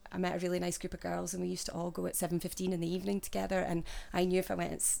met a really nice group of girls, and we used to all go at 7:15 in the evening together, and I knew if I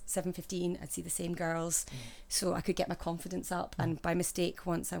went at 7:15 I'd see the same girls, so I could get my confidence up. And by mistake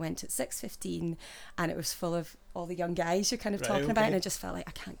once I went at 6:15 and it was full of all the young guys you're kind of talking about, and I just felt like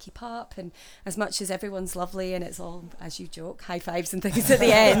I can't keep up. And as much as everyone's lovely and it's all, as you joke, high fives and things at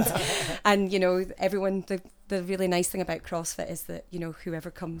the end, and you know, everyone, the really nice thing about CrossFit is that, you know, whoever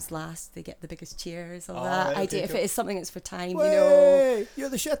comes last, they get the biggest cheers, all that right, idea. okay, If cool. it is something that's for time, Way, you know. you're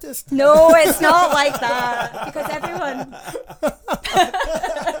the shittest. No, it's not like that, because everyone...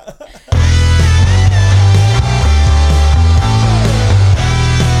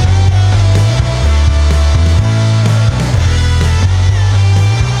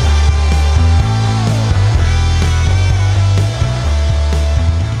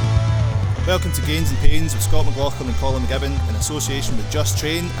 Welcome to Gains and Pains with Scott McLaughlin and Colin McGibbon in association with Just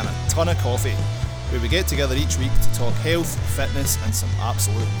Train and a ton of coffee, where we get together each week to talk health, fitness and some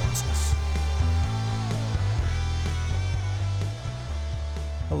absolute nonsense.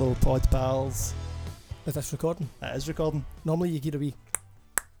 Hello pod pals. Is this recording? It is recording. Normally you get a wee...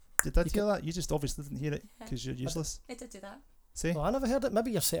 Did I hear that? You just obviously didn't hear it because you're useless. I did do that. See? Well, I never heard it.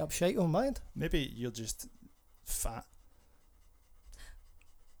 Maybe you're set up shite on mind. Maybe you're just fat.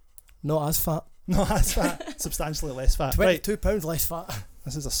 Not as fat. No, that's fat. Substantially less fat. Right. 22 pounds less fat.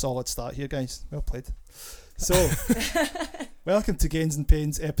 This is a solid start here, guys. Well played. So, welcome to Gains and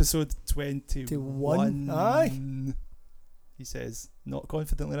Pains, episode 21. Aye. He says, not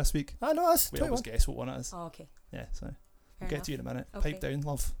confidently this week. I know, that's We always 21. guess what one it is. Oh, okay. Yeah, so Fair we'll get enough. to you in a minute. Okay. Pipe down,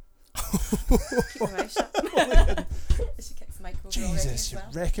 love. Keep my mouth shut. I should kick the mic over already Jesus, as you're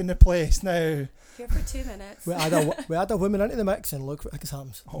well. wrecking the place now. Here for 2 minutes. We add a woman into the mix and look what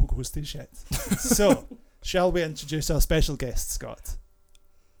happens. All goes to shit. So, shall we introduce our special guest, Scott?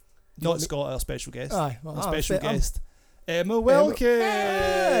 Not Scott, our special guest. Aye. Well, Our special fit 'em. guest, Emma Wilkins.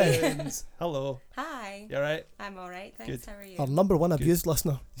 Hey. Hello. Hi. You alright? I'm alright, thanks. Good. How are you? Our number one Good. abused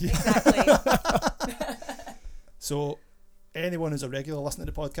listener. Exactly. So, anyone who's a regular listener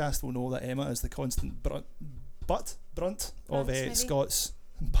to the podcast will know that Emma is the constant brunt of maybe? Scott's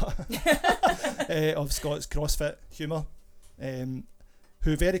of Scott's CrossFit humour,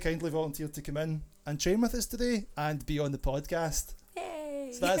 who very kindly volunteered to come in and train with us today and be on the podcast.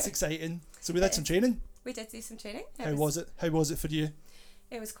 Yay. So that's exciting. So we did some training. We did do some training. How was it? How was it for you?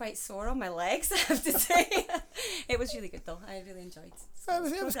 It was quite sore on my legs, I have to say. It was really good though. I really enjoyed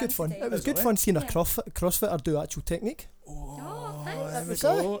It was good fun. today. It was good alright. fun seeing a Yeah. CrossFitter do actual technique. Oh, thanks. There we was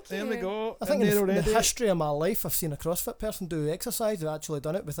go. it. There we go. I think In there in the already. history of my life I've seen a CrossFit person do exercise who've actually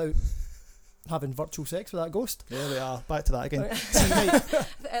done it without having virtual sex with that ghost. There we are. Back to that again. Right. See, right,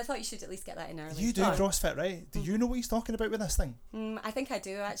 I thought you should at least get that in early. you do Aye. CrossFit, right? Do you know what he's talking about with this thing? I think I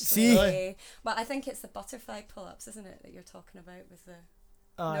do actually. See? Really? But I think it's the butterfly pull-ups, isn't it, that you're talking about with the...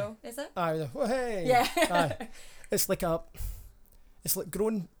 Aye. No, is it? Aye. Oh, hey. Yeah. Aye. It's like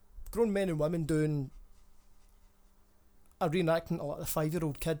grown men and women doing a reenactment of like a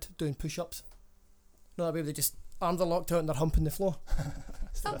 5-year-old kid doing push-ups. No, that way they just arms are locked out and they're humping the floor.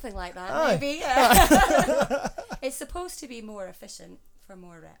 Something like that, Aye. maybe. Yeah. It's supposed to be more efficient for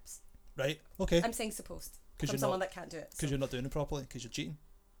more reps. Right. Okay. I'm saying supposed. Because From you're someone not. that can't do it. Because So. you're not doing it properly. Because you're cheating.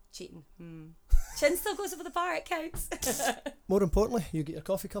 Cheating. Chin still goes over the bar, it counts. More importantly, you get your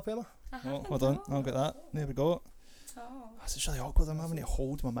coffee cup, Emma. Oh, hold on. I'll get that. There we go. Oh. This is really awkward. I'm having to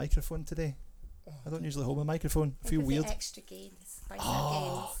hold my microphone today. I don't usually hold my microphone. I feel With the weird. extra gains. Spice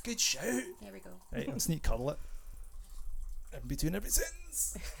Oh, gains. good shout. There we go. Right, I'll sneak cuddle it. In between every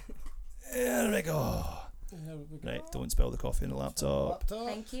sentence. There we go. Right, don't spill the coffee in the laptop.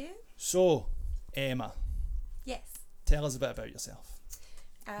 Thank you. So, Emma, Yes. tell us a bit about yourself.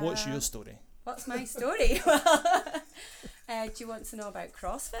 What's your story? What's my story? Well, do you want to know about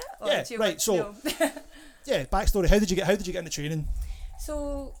CrossFit? Or Yeah, do you right, want to so- know- Yeah, backstory. How did you get into training?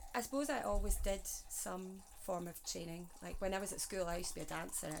 So I suppose I always did some form of training. Like when I was at school, I used to be a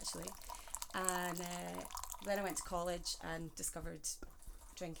dancer actually, and then I went to college and discovered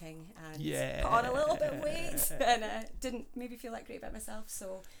drinking and put on a little bit of weight and didn't maybe feel that great about myself.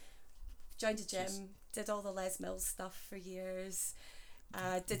 So joined a gym, did all the Les Mills stuff for years.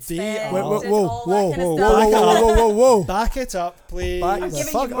 Did spin, Whoa, did whoa, all whoa, that kind whoa, of whoa, stuff. whoa, whoa, whoa. Back it up, please. Back I'm the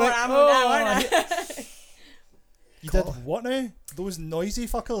giving fuck you more right. ammo now, aren't I? You did what now? Those noisy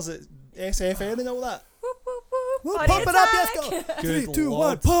fuckers at SFN and all that? Whoop, whoop, whoop. Whoa, Body pump it up, yes, attack. go. Good 3, 2, 1,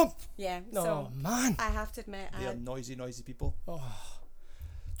 Lord. pump. Yeah, No, so man. I have to admit, They are noisy people. Oh.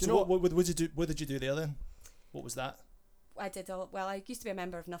 Do you So know what did you do? What did you do there then? What was that? I did all, well, I used to be a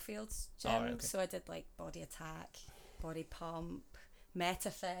member of Nuffield's gym, Oh, right, okay. so I did like body attack, body pump,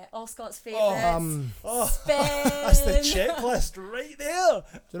 MetaFit, all Scott's favourites. Spin. That's the checklist right there.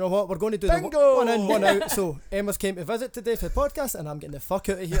 Do you know what? We're going to do Bingo! the one in, one out. So Emma's came to visit today for the podcast, and I'm getting the fuck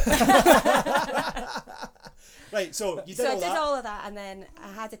out of here. Right, so you did So I all did that. all of that, and then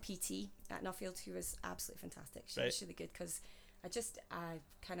I had a PT at Nuffield who was absolutely fantastic. She was really good because I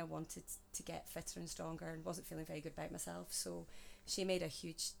kind of wanted to get fitter and stronger and wasn't feeling very good about myself. So she made a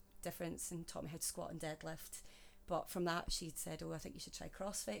huge difference and taught me how to squat and deadlift. But from that, she said, I think you should try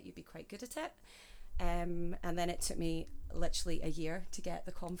CrossFit. You'd be quite good at it. And then it took me literally a year to get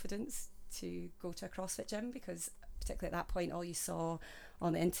the confidence to go to a CrossFit gym, because particularly at that point, all you saw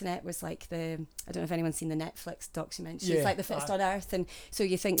on the internet was like I don't know if anyone's seen the Netflix documentary. It's like the fittest on earth. And so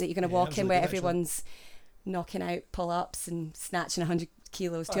you think that you're going to walk in where everyone's knocking out pull-ups and snatching 100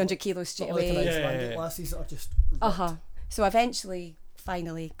 kilos, 200 kilos straight away. Lasses that are just So eventually,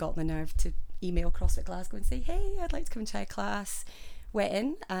 finally got the nerve to email CrossFit Glasgow and say, hey, I'd like to come and try a class. Went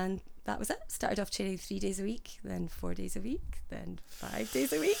in, and that was it. Started off training 3 days a week, then 4 days a week, then 5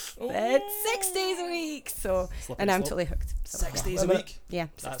 days a week, then 6 days a week. So, and I'm totally hooked. So, 6 days a week? Yeah,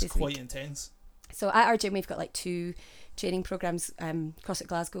 6 That's days a quite week. intense. So at our gym, we've got like 2 training programs. CrossFit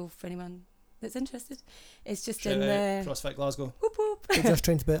Glasgow, for anyone that's interested, it's just Shout in out the CrossFit Glasgow. whoop whoop. it just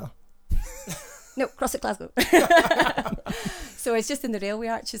trains better. No, CrossFit Glasgow. So it's just in the railway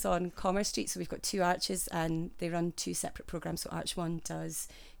arches on Commerce Street. So we've got 2 arches, and they run 2 separate programs. So Arch 1 does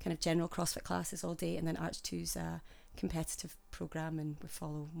kind of general CrossFit classes all day, and then Arch 2's a competitive program, and we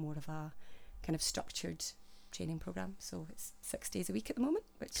follow more of a kind of structured training program. So it's 6 days a week at the moment,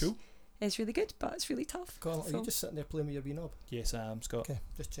 which is really good, but it's really tough. Colin, So are you just sitting there playing with your wee knob? Yes, I am, Scott. Okay,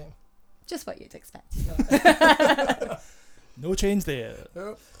 just checking. just what you'd expect. No change there.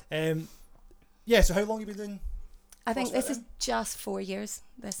 Yep. Yeah, so how long have you been doing? I think CrossFit this is then? just 4 years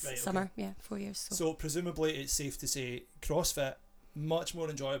this Right, okay. summer. Yeah, 4 years. So. So presumably it's safe to say CrossFit much more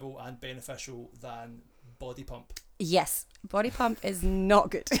enjoyable and beneficial than body pump. Yes, body pump is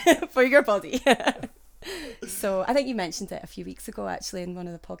not good for your body. So I think you mentioned it a few weeks ago, actually, in one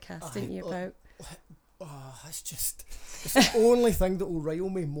of the podcasts, didn't you? About It's the only thing that will rile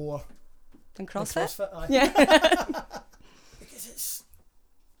me more than than CrossFit. CrossFit. Aye. Yeah. Because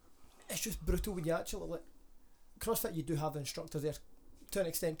it's just brutal when you actually like CrossFit. You do have the instructors there to an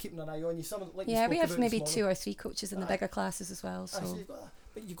extent, keeping an eye on you. Some like Yeah, you we spoke have about maybe this 2 or 3 coaches in the Aye. bigger classes as well. morning. So Aye, so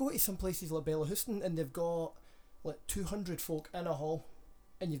but you go to some places like Bellahouston and they've got like 200 folk in a hall,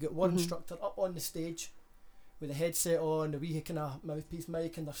 and you've got one instructor up on the stage with a headset on, a wee kind of mouthpiece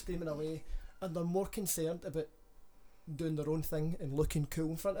mic, and they're screaming away, and they're more concerned about doing their own thing and looking cool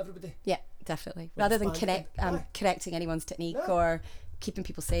in front of everybody. yeah, definitely. With Rather the than span- aye. correcting anyone's technique Yeah. or keeping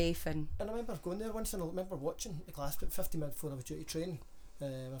people safe. And And I remember going there once, and I remember watching the class about 50 minutes before I was due to train.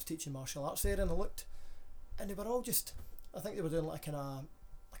 I was teaching martial arts there, and I looked, and they were all just, I think they were doing like a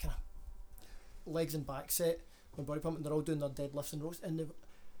kind of legs and back set on body pump, and they're all doing their deadlifts and rows, and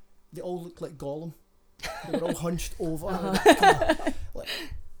they all looked like Gollum. They were all hunched over. Like,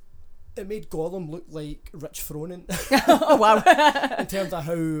 it made Gollum look like Rich Froning oh wow. in terms of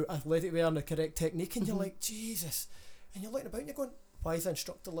how athletic they are and the correct technique, and you're like, Jesus. And you're looking about and you're going, why is the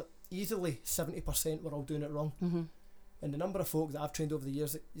instructor like easily 70% we're all doing it wrong? Mm-hmm. And the number of folk that I've trained over the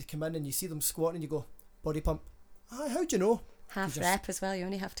years, that you come in and you see them squatting and you go, body pump. Aye, how do you know? Half You just- rep as well. You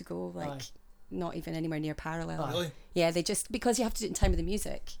only have to go like Aye. not even anywhere near parallel. Aye. Really? Yeah, they just, because you have to do it in time with the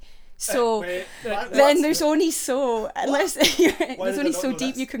music. So Wait, then there's only so, unless Why there's did I only not so know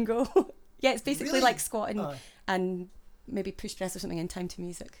deep this? you can go. Yeah, it's basically Really? like squatting Aye. and maybe push press or something in time to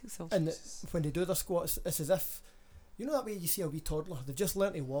music. So And when they do their squats, it's as if, you know that way you see a wee toddler, they've just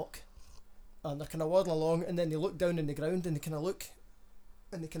learnt to walk, and they're kind of waddling along, and then they look down in the ground and they kind of look,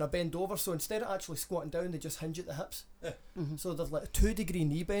 and they kind of bend over, so instead of actually squatting down, they just hinge at the hips. So there's like a 2-degree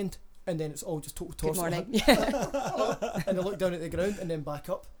knee bend, and then it's all just total good torso. morning. And they look down at the ground and then back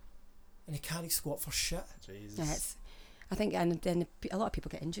up, and they can't squat for shit. Jesus. Yeah, I think, and then a lot of people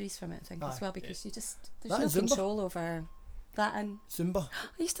get injuries from it, I think, Aye. as well, because you just, there's That no and Zumba. control over that. And Zumba.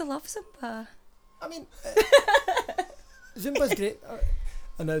 I used to love Zumba. I mean, Zumba's great.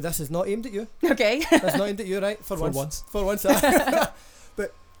 And now this is not aimed at you. Okay. It's not aimed at you, right? For For once. once.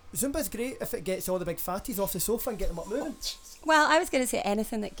 But Zumba's great if it gets all the big fatties off the sofa and get them up moving. Well, I was going to say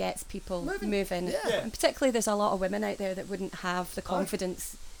anything that gets people Moving. moving. Yeah. And particularly there's a lot of women out there that wouldn't have the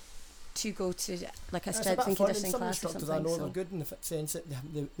confidence to go to like a And it's strength bit and fun, conditioning some class or instructors something. I know So. they're good, and if it sense it,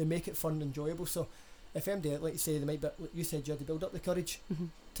 they make it fun and enjoyable. So if MD, like you say, they might be, like you said, you had to build up the courage Mhm.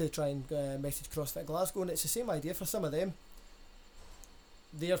 to try and message CrossFit Glasgow, and it's the same idea for some of them.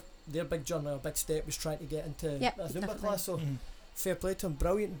 Their big journey or big step was trying to get into Yep, a Zumba definitely. class, so Mhm. fair play to them,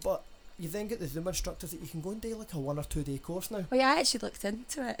 brilliant. But you then get the Zumba instructors that you can go and do like a 1 or 2 day course now. Oh yeah, I actually looked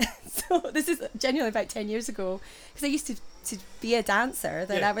into it. So this is genuinely about 10 years ago, because I used to be a dancer.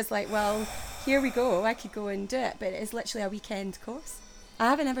 Then I was like, well, here we go. I could go and do it, but it's literally a weekend course. I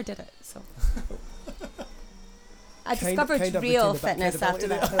haven't ever did it, so. I discovered real fitness after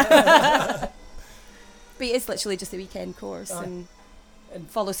that. But it's literally just a weekend course and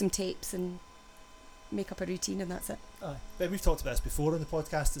follow some tapes and make up a routine, and that's it. Ben, we've talked about this before on the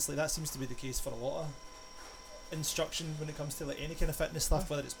podcast. It's like that seems to be the case for a lot of instruction when it comes to like any kind of fitness stuff,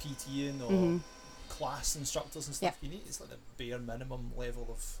 whether it's PTing or class instructors and stuff. You need, it's like the bare minimum level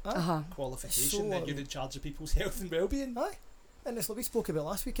of qualification that you're in charge of people's health and well-being. And it's like we spoke about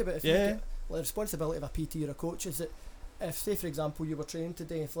last week about if you get like, the responsibility of a PT or a coach is that if, say for example, you were training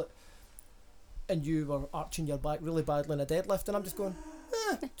today and you were arching your back really badly in a deadlift, and I'm just going,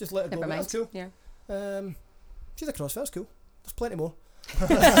 just let it go. That's cool. Yeah. She's a CrossFit, that's cool. There's plenty more.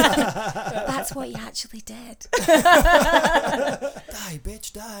 That's what you actually did. Die,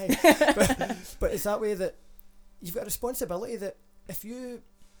 bitch, die. But it's that way that you've got a responsibility that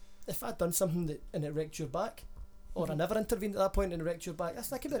if I'd done something and it wrecked your back, or I never intervened at that point and it wrecked your back,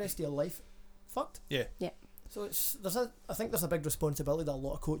 that's like the rest of your life fucked. Yeah. So I think there's a big responsibility that a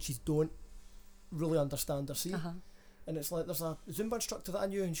lot of coaches don't really understand or see. And it's like there's a Zumba instructor that I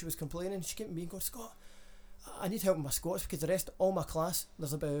knew, and she was complaining. She came to me and goes, Scott, I need help with my squats because the rest of all my class,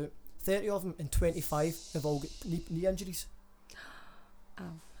 there's about 30 of them and 25 have all got knee injuries. Oh,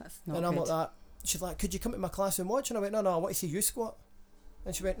 that's not And I'm good. like that. She's like, could you come to my class and watch? And I went, no, I want to see you squat.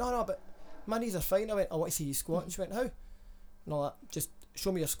 And she went, no, but my knees are fine. I went, I want to see you squat. And she went, how? And all that, just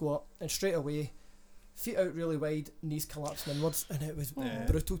show me your squat. And straight away, feet out really wide, knees collapsing inwards, and it was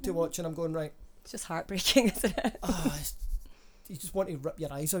brutal to watch. And I'm going, right. It's just heartbreaking, isn't it? You just want to rip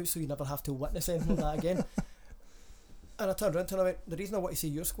your eyes out so you never have to witness anything like that again. And I turned around to her and I went, the reason I want to see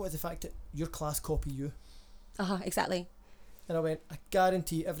your squat is the fact that your class copy you. Exactly. And I went, I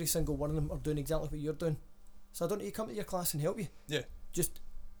guarantee every single one of them are doing exactly what you're doing. So I don't need to come to your class and help you. Yeah. Just,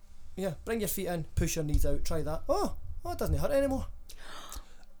 bring your feet in, push your knees out, try that. Oh, it doesn't hurt anymore.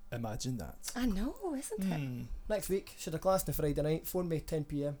 Imagine that. I know, isn't it? Next week, she had a class on the Friday night, phoned me 10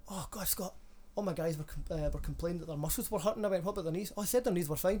 PM. Oh God, Scott, all my guys were complaining that their muscles were hurting. I went, what about their knees? Oh, I said their knees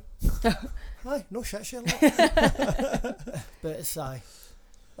were fine. Aye, no shit, Sherlock. But it's I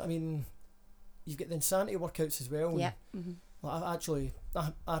mean, you've got the insanity workouts as well. Yeah. Like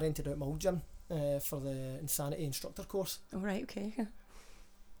I rented out my old gym for the insanity instructor course. Oh right, okay.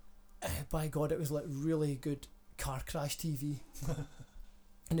 By God, it was like really good car crash TV.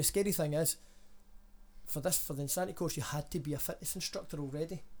 And the scary thing is, for the insanity course, you had to be a fitness instructor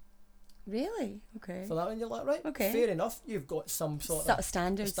already. Really? Okay. For that one, you're like, right, okay, fair enough, you've got some sort of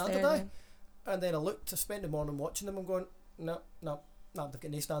standards standard there. And then I spent the morning watching them and going, no, they've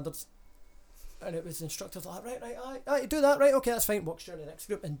got no standards. And it was the instructors like, right, you do that, right, okay, that's fine, walk straight to the next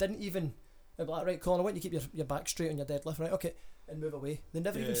group, and didn't even, they'd be like, right, Colin, I want you to keep your back straight on your deadlift, right, okay, and move away. They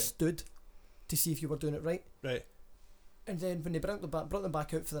never even stood to see if you were doing it right. Right. And then when they brought them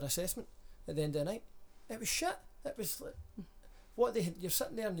back out for their assessment at the end of the night, it was shit. It was like, you're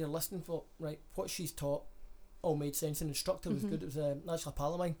sitting there and you're listening for, right, what she's taught all made sense. And the instructor was good. It was actually a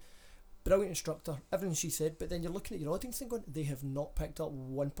pal of mine, brilliant instructor, everything she said. But then you're looking at your audience and going, they have not picked up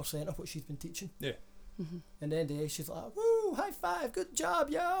 1% of what she's been teaching. Yeah. And then the day she's like, woo, high five, good job,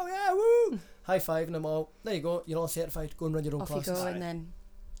 yo, yeah, woo, high five, and them all. There you go, you're all certified. Go and run your own classes. Off you go, and then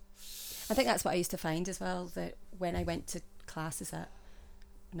I think that's what I used to find as well, that when I went to classes at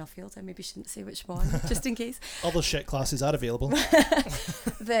Nuffield, I maybe shouldn't say which one, just in case. Other shit classes are available.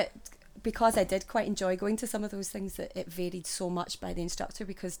 That because I did quite enjoy going to some of those things, that it varied so much by the instructor,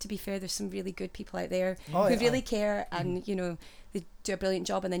 because to be fair, there's some really good people out there who really care, and you know, they do a brilliant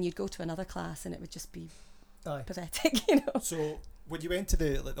job, and then you'd go to another class and it would just be pathetic, you know. So when you went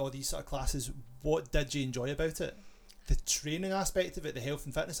to all these sort of classes, what did you enjoy about it? The training aspect of it, the health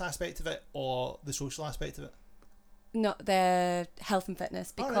and fitness aspect of it, or the social aspect of it? Not the health and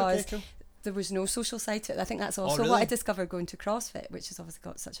fitness, because there was no social side to it. I think that's also what I discovered going to CrossFit, which has obviously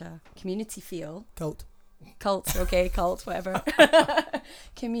got such a community feel. Cult, whatever.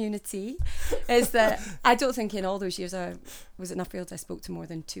 Community is that I don't think in all those years I was at Nuffield I spoke to more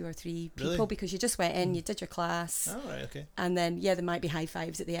than 2 or 3 people, because you just went in, you did your class, and then there might be high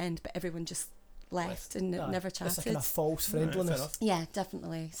fives at the end, but everyone just left and never chatted. It's a kind of false friendliness. Yeah,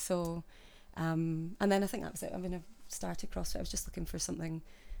 definitely. So and then I think that was it. I mean, I started CrossFit, I was just looking for something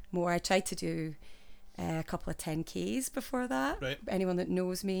more. I tried to do a couple of 10Ks before that. Right. Anyone that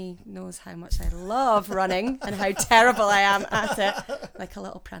knows me knows how much I love running and how terrible I am at it, like a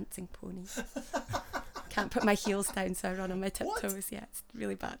little prancing pony. can't put my heels down, so I run on my What? tiptoes. Yeah, it's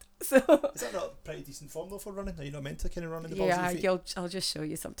really bad. So Is that not pretty decent form though for running? Are you not meant to kind of run in the balls of yeah, your feet? I'll just show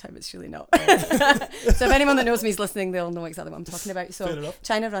you sometime. It's really not. So if anyone that knows me is listening, they'll know exactly what I'm talking about. Fair So enough.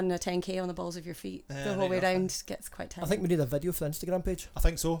 trying to run a 10k on the balls of your feet the whole right way enough, round gets quite tiring. I think we need a video for the Instagram page. I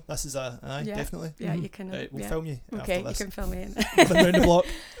think so. This is Yeah. definitely. Yeah, Mhm. you can. Right, we'll yeah. film you Okay, after this. you can film me. Run round the block.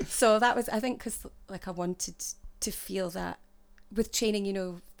 So that was, I think, because like I wanted to feel that with training, you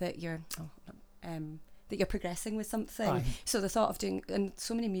know, that you're that you're progressing with something. Aye. So the thought of doing, and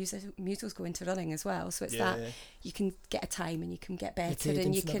so many musicals go into running as well. So it's that you can get a time and you can get The better and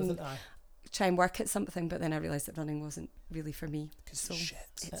cadence you and can everything, aye. try and work at something. But then I realised that running wasn't really for me. So Shit.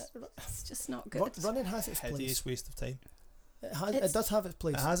 it's just not Ru- good. running has its place. Hideous waste of time. It does have its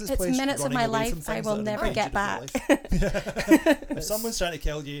place. It has its It's place. minutes of running my away from life I things will that are never important get to your life. If It's- someone's trying to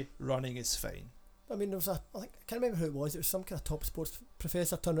kill you, running is fine. I mean, there was I can't remember who it was. It was some kind of top sports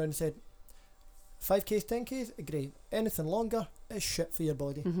professor turned around and said, 5Ks, 10Ks, great. Anything longer is shit for your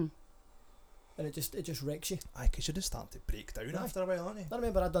body. Mm-hmm. And it just wrecks you. Aye, because you're just starting to break down Aye. after a while, aren't you? I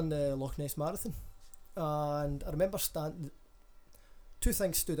remember I'd done the Loch Ness Marathon. And I remember two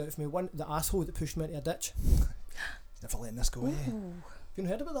things stood out for me. One, the asshole that pushed me into a ditch. Never letting this go, eh? Ooh, Have you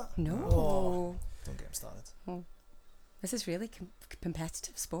heard about that? no. Oh. Don't get him started. This is really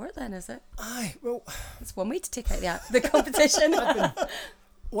competitive sport then, is it? Aye, well, It's one way to take out the competition.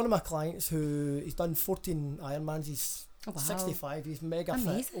 one of my clients he's done 14 Ironmans, he's Oh, wow. 65, he's mega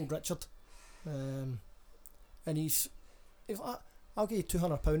Amazing. fit, old Richard. And he's like, I'll give you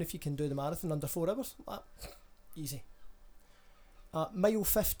 £200 if you can do the marathon under 4 hours. Easy. Mile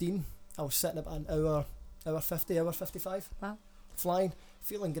 15, I was sitting about an hour 50, hour 55. Wow. Flying,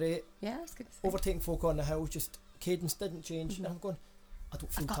 feeling great, Yeah, it's good to say. overtaking folk on the hills, just cadence didn't change. Mhm. And I'm going, I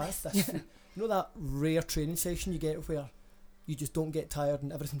don't feel got tired. this. You know that rare training session you get where you just don't get tired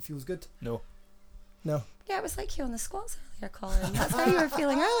and everything feels good? No. No. Yeah, it was like you on the squats earlier, Colin. That's how you were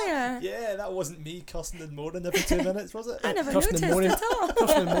feeling earlier. Yeah, that wasn't me cussing and moaning every 2 minutes, was it? I never Cursing noticed and moaning. at all.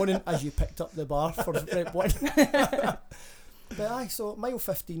 Cursing in the morning as you picked up the bar for rep 1. But aye, so mile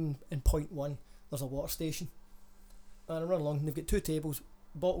 15 in point 1, there's a water station. And I run along, and they've got 2 tables,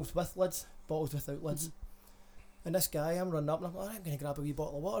 bottles with lids, bottles without lids. And this guy, I'm running up and I'm like, I'm going to grab a wee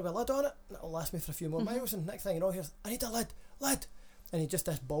bottle of water with a lid on it. And it'll last me for a few more miles. And next thing you know, here's, I need a lid. And this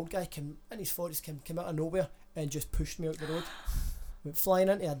bald guy came in his 40s, came out of nowhere and just pushed me out the road. Went flying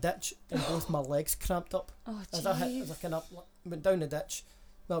into a ditch and both my legs cramped up. Oh, As I jeez. went down the ditch,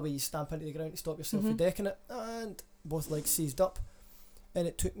 that way you stamp into the ground to stop yourself from decking it, and both legs seized up. And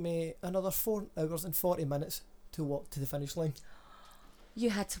it took me another 4 hours and 40 minutes to walk to the finish line. You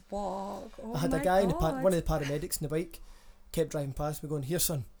had to walk. Oh I had my a guy, God. one of the paramedics in the bike, kept driving past me going, here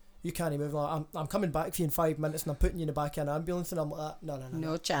son, you can't move. I'm coming back for you in 5 minutes and I'm putting you in the back of an ambulance. And I'm like, no.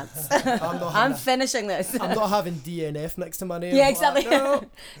 No chance. I'm not I'm having finishing this. I'm not having DNF next to my name. Yeah, I'm like, exactly. no.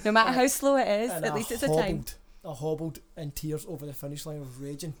 No matter how slow it is, And at I least it's a time. hobbled in tears over the finish line. I was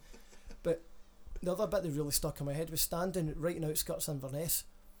raging. But the other bit that really stuck in my head was standing right in outskirts of Inverness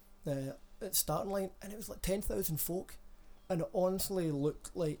at the starting line, and it was like 10,000 folk, and it honestly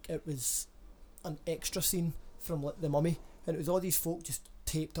looked like it was an extra scene from like The Mummy, and it was all these folk just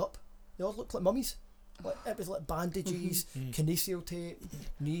taped up. They all looked like mummies. Like, it was like bandages, kinesio tape,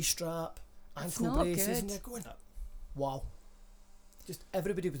 knee strap, That's ankle not braces, good. and you're going, wow. Just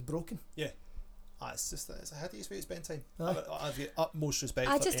everybody was broken. It's a hideous way to spend time. Aye. I've got utmost respect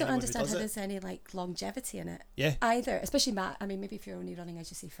I for just don't anyone understand who how does there's any like longevity in it. Yeah. Either, especially I mean, maybe if you're only running,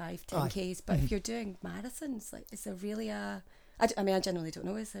 as you say, 5, 10Ks, but if you're doing marathons, like, is there really I genuinely don't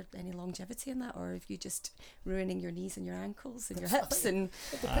know. Is there any longevity in that, or if you just ruining your knees and your ankles and your hips and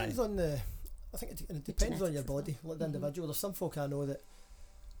It depends on I think it depends on your genetics as well. body, like the individual. There's some folk I know that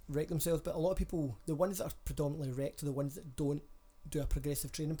wreck themselves, but a lot of people, the ones that are predominantly wrecked are the ones that don't do a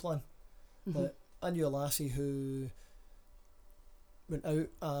progressive training plan. Like, I knew a lassie who went out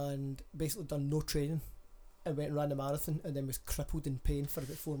and basically done no training and went and ran a marathon and then was crippled in pain for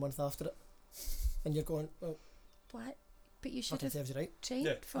about 4 months after it. And you're going, well, what? But you should fucking have serves you right. trained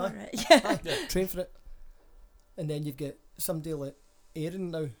Yeah. for Aye. it. Yeah. Aye, train for it. And then you've got somebody like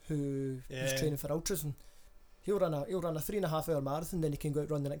Aaron now who is Yeah. training for ultras, and he'll run a 3.5 hour marathon, then he can go out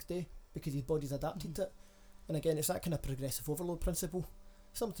and run the next day because his body's adapted to it. And again, it's that kind of progressive overload principle.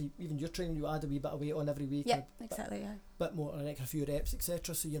 Something even your training, you add a wee bit of weight on every week, Yeah, exactly. Yeah. bit more, an extra few reps,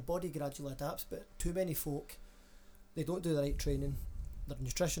 etc. So your body gradually adapts. But too many folk, they don't do the right training. Their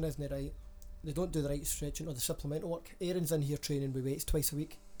nutrition isn't right. They don't do the right stretching or the supplemental work. Aaron's in here training with weights twice a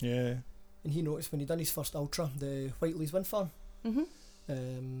week, Yeah. and he noticed when he done his first ultra, the Whiteley's Wind Farm.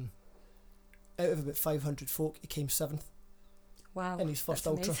 Mm-hmm. Out of about 500 folk, he came 7th. Wow. in his first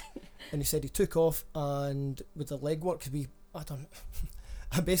that's ultra. amazing. And he said he took off, and with the leg work,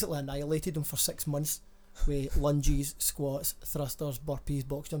 I basically annihilated him for 6 months with lunges, squats, thrusters, burpees,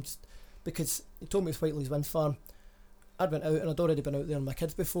 box jumps, because he told me it's Whiteley's Wind Farm. I'd went out, and I'd already been out there with my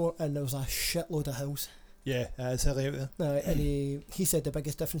kids before, and there was a shitload of hills. Yeah, it's hilly out there. And he said the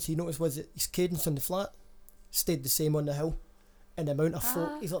biggest difference he noticed was that his cadence on the flat stayed the same on the hill, and the amount of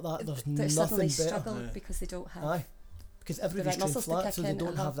folk, he's like that, there's They nothing suddenly better. struggle Yeah. because they don't have. Aye, because everybody's right trained muscles to flat, kick so they in,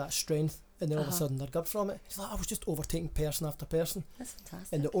 don't have that strength, and then all of a sudden they're good from it. He's like, I was just overtaking person after person, That's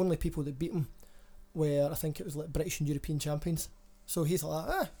fantastic. and the only people that beat him were, I think it was like British and European champions. So he's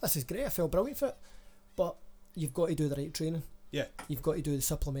like, this is great, I feel brilliant for it. But you've got to do the right training. Yeah. You've got to do the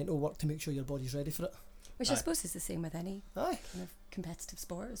supplemental work to make sure your body's ready for it. Which I suppose is the same with any Aye. kind of competitive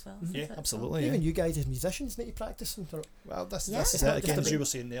sport as well. Mhm. Yeah, isn't it? absolutely. Even you guys as musicians need to practice. Well, this Yeah. is It's it not just again, as about- you were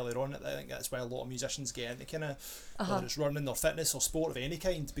saying earlier on. I think that's why a lot of musicians get into kind of Uh-huh. whether it's running or fitness or sport of any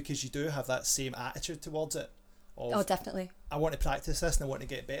kind, because you do have that same attitude towards it. Of, Oh, definitely. I want to practice this and I want to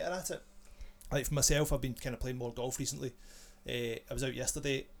get better at it. Like for myself, I've been kind of playing more golf recently. I was out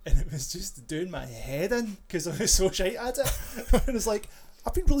yesterday and it was just doing my head in because I was so shite at it. And it's like,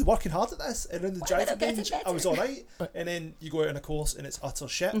 I've been really working hard at this, and in the Why am I driving not getting range better? I was alright, and then you go out on a course and it's utter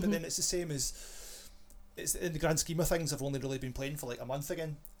shit. But Mhm. then it's the same as, it's in the grand scheme of things, I've only really been playing for like a month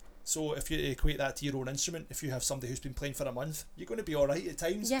again. So if you equate that to your own instrument, if you have somebody who's been playing for a month, you're going to be alright at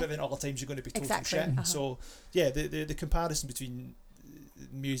times, Yeah. but then other times you're going to be total Exactly. shit. Uh-huh. So yeah, the comparison between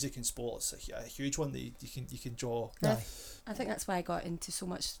music and sports a huge one that you can draw. Yeah. Aye. I think that's why I got into so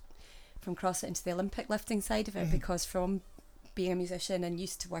much from CrossFit into the Olympic lifting side of it, Mhm. because from being a musician and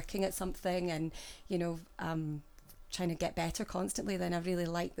used to working at something and, trying to get better constantly, then I really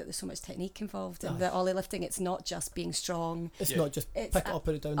like that there's so much technique involved in Aye. the ollie lifting. It's not just being strong. It's Yeah. not just It's pick it up,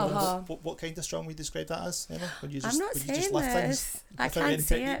 put it down. the Uh-huh. hills. What kind of strong we describe that as, Emma? When you just, I'm not when you just saying lift things this. I without any can't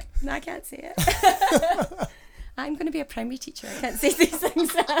say technique? it. No, I can't say it. I'm going to be a primary teacher. I can't say these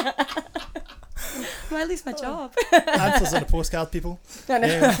things. Well, I lose my job. Answers on a postcard, people. I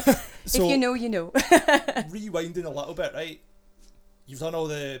know. So If you know, you know. rewinding a little bit, right? You've done all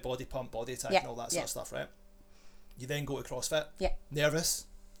the body pump, body attack, Yeah, and all that sort yeah. of stuff, right? You then go to CrossFit. Yeah. Nervous.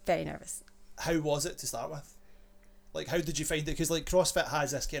 Very nervous. How was it to start with? Like, how did you find it? Because like CrossFit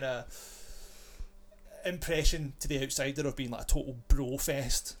has this kind of impression to the outsider of being like a total bro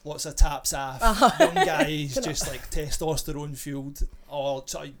fest. Lots of taps off, young guys, just like testosterone fueled, or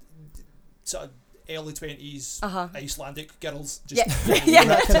sort of early 20s Icelandic girls. Just Yeah.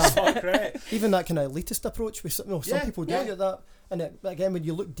 That kind just of- fuck, right? Even that kind of elitist approach, with some Yeah, people do yeah. get that. And again, when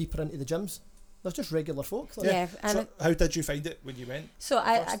you look deeper into the gyms, there's just regular folk. Like, Yeah. And So how did you find it when you went? so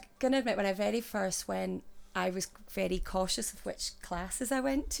I'm first? going to admit, when I very first went, I was very cautious of which classes I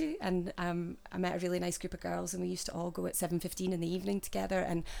went to, and I met a really nice group of girls, and we used to all go at 7:15 in the evening together,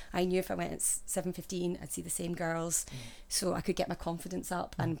 and I knew if I went at 7:15 I'd see the same girls, so I could get my confidence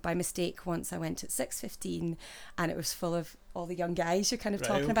up. And by mistake, once I went at 6:15 and it was full of all the young guys you're kind of Right,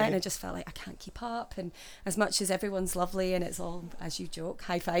 talking about, okay. and I just felt like I can't keep up, and as much as everyone's lovely and it's all, as you joke,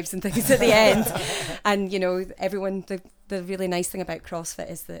 high fives and things at the end, and everyone, the really nice thing about CrossFit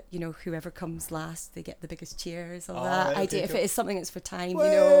is that whoever comes last, they get the biggest cheers, all that right, idea. okay, If cool. it is something that's for time,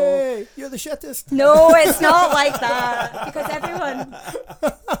 Way, you're the shittest. no, it's not like that, because everyone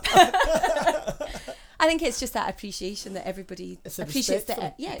I think it's just that appreciation that everybody It's a appreciates respect for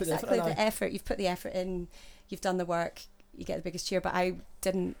them. yeah, You put the effort exactly, in, the aye. effort. You've put the effort in, you've done the work, you get the biggest cheer. But I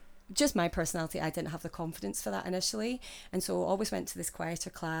didn't, just my personality, I didn't have the confidence for that initially, and so always went to this quieter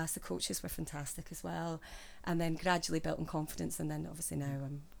class. The coaches were fantastic as well, and then gradually built in confidence, and then obviously now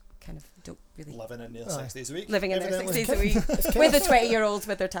I'm kind of don't really Living in there Aye. 6 days a week. living in there 6 evidently. days a week It's kind with of the 20-year-olds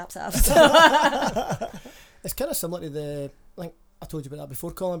with their taps off. It's kind of similar to the, like I told you about that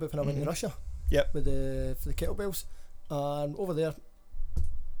before, Colin, but when I went to Mhm. Russia, Yep. with for the kettlebells, and over there,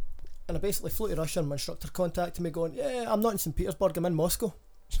 and I basically flew to Russia, and my instructor contacted me going, "Yeah, I'm not in St. Petersburg, I'm in Moscow."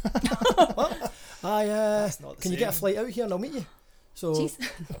 What? That's not the Can you get a same. flight out here and I'll meet you? So Jeez.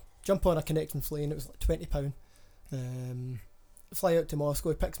 jump on a connecting plane, it was like £20. Fly out to Moscow,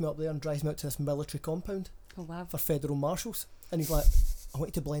 he picks me up there and drives me out to this military compound Oh wow. for federal marshals, and he's like, "I want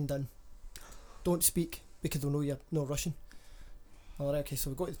you to blend in, don't speak because they'll know you're no Russian." I'm like, okay, so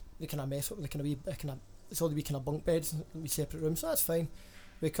we go to the kind of mess up, the kind of it's all the wee kind of bunk beds, wee separate rooms, so that's fine.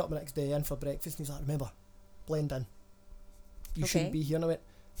 Wake up the next day in for breakfast, and he's like, "Remember, blend in, you shouldn't Okay. be here." And I went,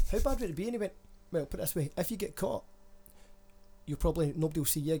 "How bad would it be?" And he went, "Well, put it this way, if you get caught, nobody will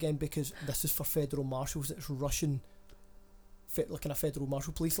see you again, because this is for federal marshals, it's Russian like kind of federal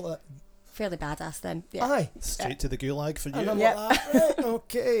marshal police like that." Fairly badass then. Yeah. Aye. Straight to the gulag for you. And I'm Yeah. like, right,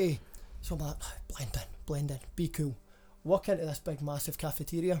 okay. So I'm like, blend in, be cool. walk into this big massive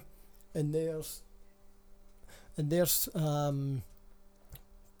cafeteria, and there's 200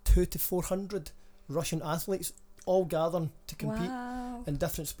 to 400 Russian athletes all gathering to compete Wow. in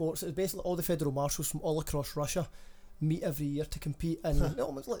different sports. It's basically all the federal marshals from all across Russia meet every year to compete in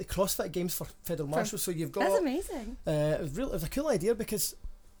almost like the CrossFit Games for federal marshals. So you've got That's amazing. it was a cool idea because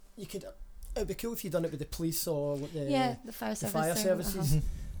it'd be cool if you'd done it with the police or with The fire the service. fire thing, services,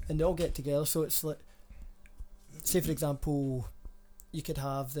 and they all get together. So it's like, say for example, you could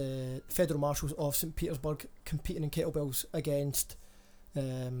have the federal marshals of St. Petersburg competing in kettlebells against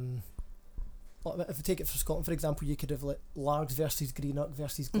like if we take it for Scotland, for example, you could have like Largs versus Greenock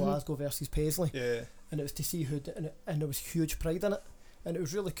versus Glasgow versus Paisley, and it was to see and there was huge pride in it, and it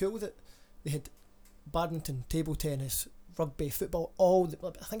was really cool that they had badminton, table tennis, rugby, football,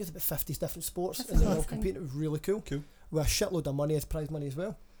 I think it's about 50 different sports. That's and they were all amazing. competing. It was really cool. With a shitload of money as prize money as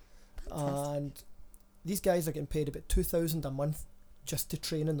well. Fantastic. And these guys are getting paid about $2,000 a month just to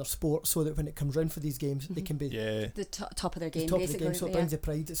train in their sport, so that when it comes round for these games, they can be The top of their game, top of the basically. game. So it brings the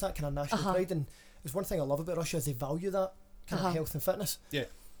pride. It's that kind of national pride, and it's one thing I love about Russia is they value that kind of health and fitness. Yeah.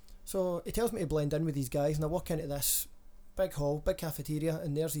 So it tells me to blend in with these guys, and I walk into this big hall, big cafeteria,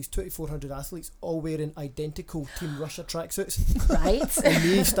 and there's these 2,400 athletes all wearing identical Team Russia tracksuits, Right. and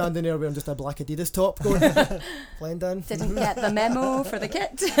me standing there wearing just a black Adidas top, going blend in. Didn't get the memo for the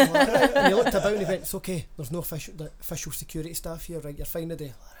kit. And he looked about and he went, "It's okay, there's no official security staff here, right, you're fine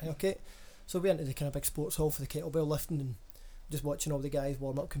today." Okay. So we went to the kind of big sports hall for the kettlebell lifting and just watching all the guys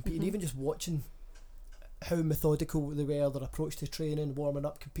warm up, competing, even just watching how methodical they were, their approach to training, warming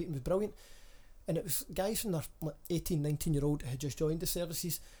up, competing was brilliant. And it was guys from their 18, 19-year-old who had just joined the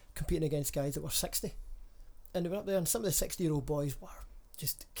services competing against guys that were 60. And they were up there, and some of the 60-year-old boys were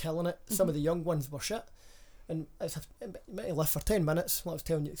just killing it. Some of the young ones were shit. And it might have left for 10 minutes, like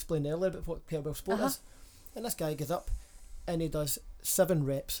I was explaining earlier about what kettlebell sport is. And this guy gets up and he does 7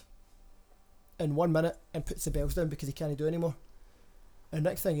 reps in 1 minute and puts the bells down because he can't do anymore. And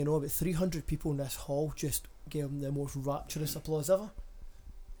next thing you know, about 300 people in this hall just gave him the most rapturous applause ever.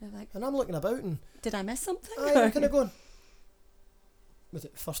 They're like, And I'm looking about and did I miss something? I'm kind of going, was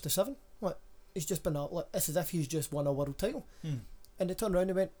it first to 7? Like, he's just been out, like, it's as if he's just won a world title. And they turned around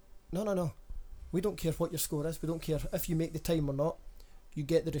and went, no, we don't care what your score is, we don't care if you make the time or not, you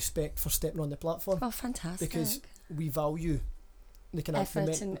get the respect for stepping on the platform. Oh, fantastic. Because we value the kind of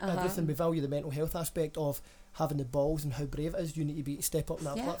Effort and, everything. We value the mental health aspect of having the balls and how brave it is you need to be to step up on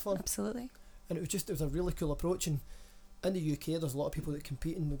that platform. Absolutely. And it was a really cool approach. And in the UK there's a lot of people that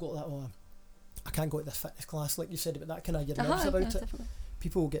compete and they've got that, I can't go to this fitness class, like you said, about that kind of, you're nervous about it. Definitely.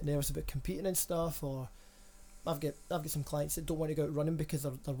 People get nervous about competing and stuff, or I've got some clients that don't want to go out running because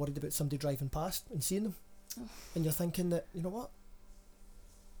they're worried about somebody driving past and seeing them. And you're thinking that, you know what,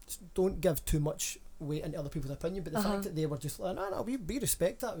 just don't give too much weight into other people's opinion, but the fact that they were just like, no, we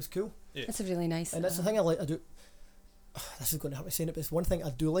respect that, it was cool. That's a really nice. And that's the thing I do. This is going to hurt me saying it, but it's one thing I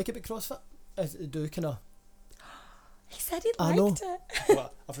do like about CrossFit is that they do kind of. He said he I liked know. it.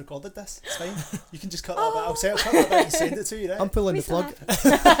 Well, I've recorded this. It's fine. You can just cut that bit. I'll cut that bit and send it to you, right? I'm pulling We the plug.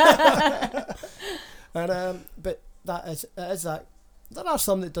 And but it is that. There are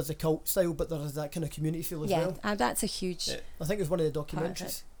some that does the cult style, but there is that kind of community feel as well. Yeah, that's a huge. I think it was one of the Part of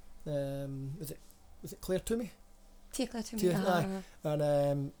documentaries. Was it Claire Toomey? Take that to me. Tia,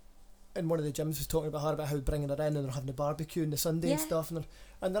 and in one of the gyms was talking about her about how bringing her in and they're having the barbecue on the Sunday and Yeah. stuff,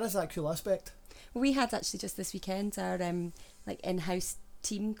 and there is that cool aspect. We had actually just this weekend our like in-house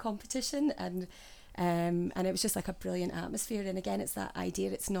team competition, and it was just like a brilliant atmosphere. And again, it's that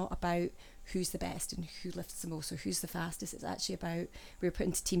idea. It's not about who's the best and who lifts the most or who's the fastest. It's actually about, we were put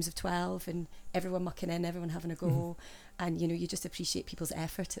into teams of 12 and everyone mucking in, everyone having a go, and you just appreciate people's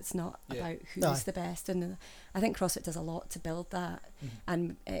effort. It's not about who's the best. And I think CrossFit does a lot to build that,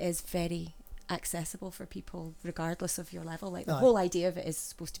 and it is very accessible for people regardless of your level. Like the whole idea of it is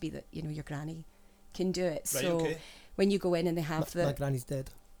supposed to be that your granny can do it. Right, so when you go in and they have My granny's dead.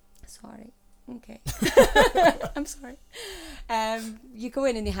 Sorry. Okay. I'm sorry. You go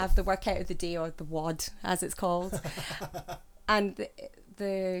in and they have the workout of the day, or the WOD as it's called, and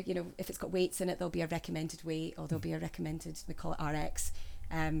the if it's got weights in it, there'll be a recommended weight, or there'll be a recommended, we call it RX,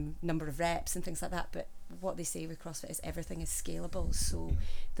 number of reps and things like that. But what they say with CrossFit is everything is scalable, so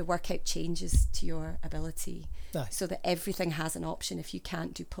the workout changes to your ability, so that everything has an option. If you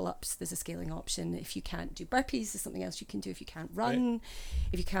can't do pull-ups, there's a scaling option. If you can't do burpees, there's something else you can do. If you can't run,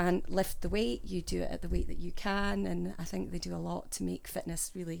 if you can't lift the weight, you do it at the weight that you can. And I think they do a lot to make fitness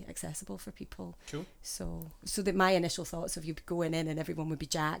really accessible for people. Cool. So that my initial thoughts of you going in and everyone would be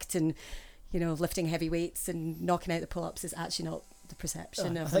jacked and lifting heavy weights and knocking out the pull-ups is actually not the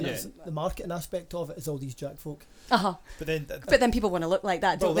perception I of think Yeah. it's the marketing aspect of it is all these jack folk. uh-huh. But then, But then people want to look like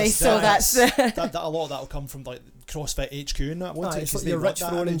that, don't they? this- So that's that a lot of that will come from like CrossFit HQ and that, won't it? It's 'Cause like they your want Rich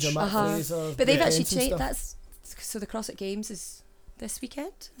that Froning, image. your Matt Uh-huh. Fraser. but they've Brett actually Henson changed. stuff. That's so the CrossFit Games is this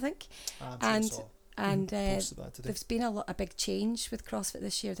weekend, I think, I'm and sure and posted that today. there's been a big change with CrossFit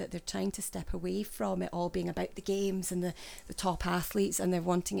this year, that they're trying to step away from it all being about the games and the top athletes, and they're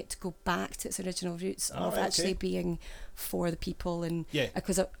wanting it to go back to its original roots Oh, of right, actually okay. being for the people, and Yeah.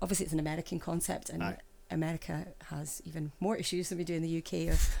 because obviously it's an American concept, and Aye. America has even more issues than we do in the UK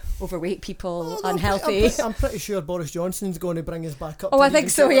of overweight people, Oh, no, unhealthy. I'm pretty sure Boris Johnson's going to bring us back up. Oh, to I an think even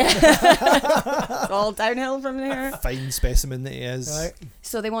so, killer. yeah. It's all downhill from there. Fine specimen that he is. Right.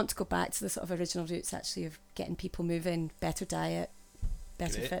 So they want to go back to the sort of original roots, actually, of getting people moving, better diet,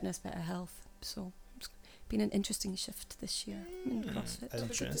 better Great. fitness, better health. So it's been an interesting shift this year in CrossFit. It'd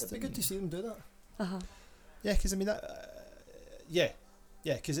be good to Interesting. see them do that. Uh-huh. Yeah, because I mean that.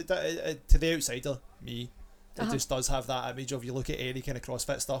 Yeah, because it to the outsider, me, it Uh-huh. just does have that image of, you look at any kind of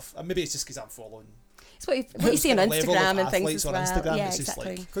CrossFit stuff, and maybe it's just because I'm following. It's what you see on The level of Instagram and things athletes as on well. Instagram, Yeah, it's just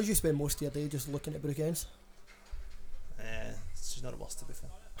exactly. like- Because you spend most of your day just looking at Brooke Ends. It's just not a must, to be fair.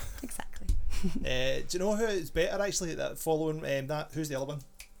 Exactly. Do you know who is better actually? That following that, who's the other one?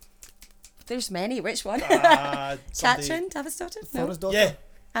 There's many. Which one? Somebody- Katrin Davidsdottir? No. Forrest daughter. Yeah,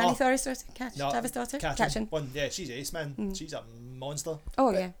 Annie Oh. Thorisdottir? No, Davidsdottir? Katrin. Katrin. One, yeah, she's ace, man. Mm. She's a monster.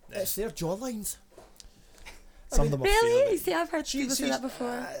 Oh, yeah. It's their jawlines. Some of them are Really? fairly- See, I've heard She- people say she's- that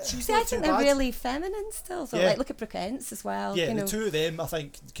before. she's See, not I think too they're bad. really feminine still. So, Yeah. like, look at Brooke Ents as well. Yeah, you know. the two of them, I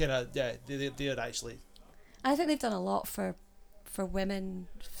think, kind of, yeah, they're actually. I think they've done a lot for women,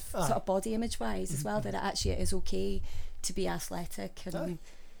 Aye. sort of body image wise as well. That it actually is okay to be athletic, and Aye.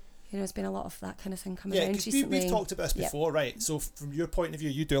 there's been a lot of that kind of thing coming Yeah, around because recently. we've talked about this Yep. before, right? So from your point of view,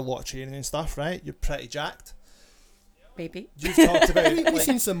 you do a lot of training and stuff, right? You're pretty jacked. Maybe. You've talked about We've like,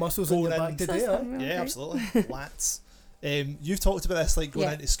 seen some muscles on your going back in- today. That's Huh? not real yeah, great. absolutely, lats. You've talked about this, like going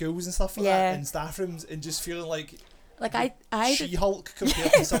Yeah. into schools and stuff like Yeah. that, in staff rooms, and just feeling like Like I She-Hulk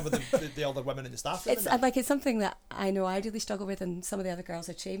compared to some of the other women in the staff room. it's like it's something that I know I really struggle with, and some of the other girls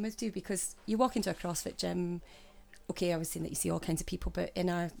I train with do, because you walk into a CrossFit gym. Okay, I was saying that you see all kinds of people, but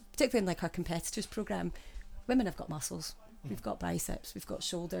particularly in like our competitors program, women have got muscles. We've got biceps, we've got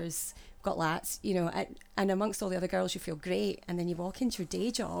shoulders, we've got lats, and amongst all the other girls you feel great, and then you walk into your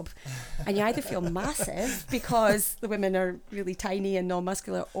day job and you either feel massive because the women are really tiny and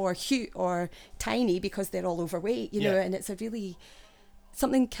non-muscular, or or tiny because they're all overweight, you know, Yeah. and it's a really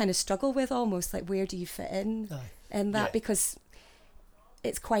something kind of struggle with, almost like, where do you fit in? Aye. And that Yeah. because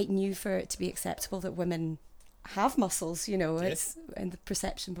it's quite new for it to be acceptable that women have muscles, it's, and the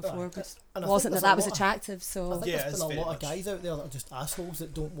perception before Aye. was, And I wasn't think that there's was a lot of- attractive, I so think Yeah, there's it's been a very lot of much. guys out there that are just assholes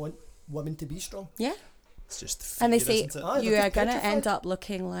that don't want women to be strong. yeah. It's just And they fear, say, isn't it? Aye, you they're are going to petrified. end up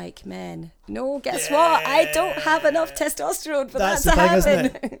looking like men. No, guess what? I don't have enough testosterone for That's that to the thing,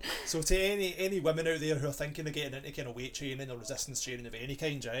 happen. isn't So to any women out there who are thinking of getting into kind of weight training or resistance training of any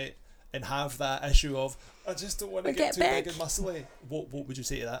kind, right, and have that issue of, I just don't want to Or get get too big big. and muscly, what would you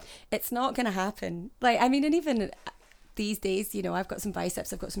say to that? It's not going to happen. Like, I mean, and even these days, I've got some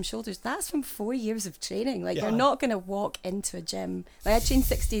biceps, I've got some shoulders. That's from 4 years of training. Like, Yeah. you're not going to walk into a gym. Like, I train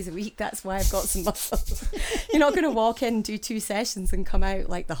 6 days a week. That's why I've got some muscles. You're not going to walk in, do 2 sessions and come out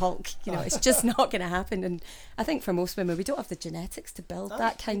like the Hulk. It's just not going to happen. And I think for most women, we don't have the genetics to build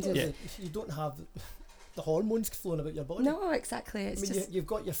that kind of... Yeah. If you don't have the hormones flowing about your body. No, exactly. It's I mean, just... you've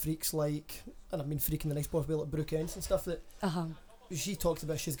got your freaks like, and I mean freak in the nice possible way, like Brooke Ents and stuff that Uh-huh. she talked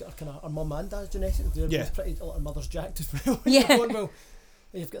about. She's got her kind of her mum and dad's genetics. They're Yeah. both pretty. Her mother's jacked as well. Yeah. You're going, well,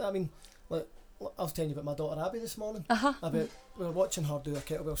 you've got. I mean, like I was telling you about my daughter Abby this morning. Uh-huh. About we were watching her do a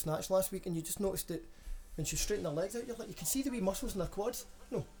kettlebell snatch last week, and you just noticed that when she straightened her legs out, you're like, you can see the wee muscles in her quads.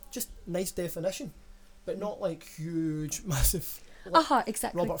 No, just nice definition, but not like huge, massive. Like Uh-huh,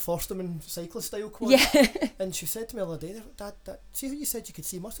 exactly. Robert Forsterman cyclist style quads. Yeah. And she said to me the other day, Dad, see how you said you could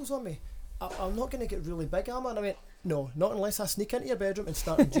see muscles on me? I'm not going to get really big, am I? And I went, no, not unless I sneak into your bedroom and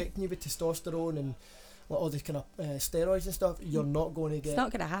start injecting you with testosterone and like, all these kind of steroids and stuff. You're not going to get... It's not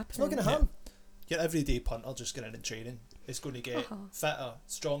going to happen. It's not going to happen. Your everyday punter just getting in training is going to get Uh-huh. fitter,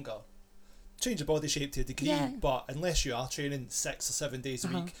 stronger, change your body shape to a degree, Yeah. but unless you are training 6 or 7 days a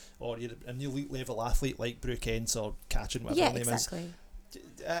Uh-huh. week, or you're an elite level athlete like Brooke Ents or Katrin, whatever Yeah, her name exactly. is,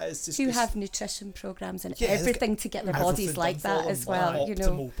 it's just Who it's have nutrition programs and Yeah, they've everything to get their everything bodies like done for that them, as well,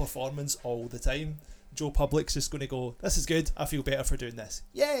 optimal performance all the time. Joe Public's just going to go, this is good, I feel better for doing this.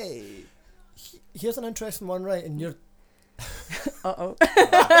 Yay! Here's an interesting one, right? And you're... Uh-oh.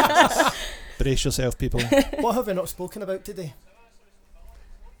 Brace yourself, people. What have we not spoken about today?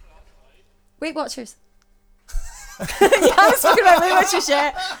 Weight Watchers. You haven't spoken about Weight Watchers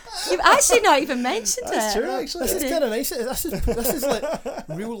yet. You've actually not even mentioned That's it. true, actually. This is kind of nice. This is like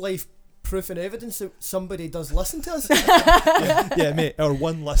real life proof and evidence that somebody does listen to us. Yeah, mate, our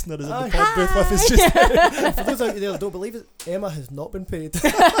one listener is in the Aye. pod booth with us just For those out there that don't believe it, Emma has not been paid.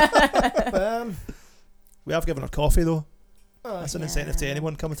 But, We have given her coffee, though. That's an Yeah. incentive to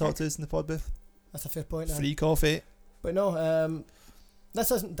anyone come and talk to us in the pod booth. that's a fair point. Free coffee. But no, this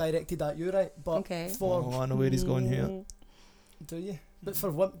isn't directed at you, right? But Okay. for Oh, I know where he's going here. do you? But for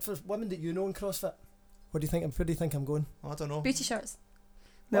women that you know in CrossFit, what do you think? Where do you think I'm going? I don't know. Booty shorts.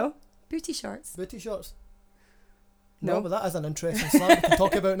 No? Booty shorts. Booty shorts. No. No, but that is an interesting slant we can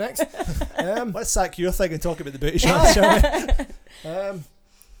talk about next. Let's sack your thing and talk about the booty shots, shall we?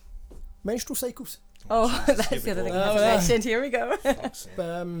 Menstrual cycles. Oh, Jesus, that's here the we other go. thing I haven't mentioned. Here we go.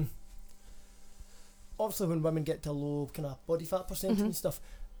 But, obviously, when women get to low kind of body fat percentage and stuff,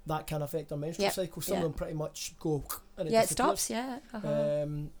 that can affect their menstrual Yep, cycle. Some yeah. of them pretty much go. And Yeah, it disappears. stops, yeah.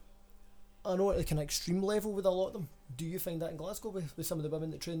 I know at like an extreme level with a lot of them. Do you find that in Glasgow with some of the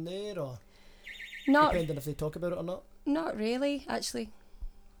women that train there, or Not depending if they talk about it or not? Not really, actually.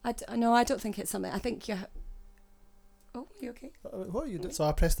 No, I don't think it's something. I think you. Oh, you okay? What are you doing? So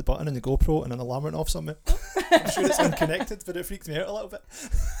I pressed the button on the GoPro and an alarm went off somewhere. I'm sure it's unconnected, but it freaked me out a little bit.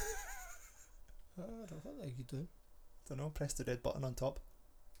 I don't know what are you doing. Don't know, press the red button on top.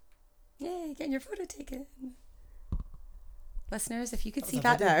 Yay, getting your photo taken. Listeners, if you could That see was a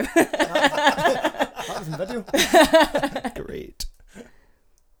that video. now. That was in video. Great.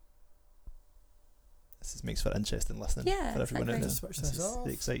 This makes for interesting listening Yeah, for everyone out there. exactly. Switch This this is off.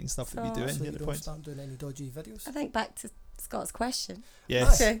 the exciting stuff that we So- do in So here you at the don't point. start doing any dodgy videos. I think back to Scott's question.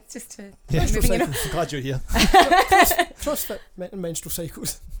 Yes. Just to Yeah. Menstrual moving it cycles. Glad you're here. CrossFit menstrual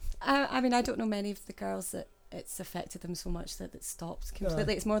cycles. I mean, I don't know many of the girls that it's affected them so much that it stopped completely.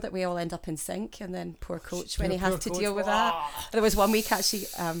 No. It's more that we all end up in sync, and then poor coach when Poor- he has poor to coach. deal with that. There was one week actually,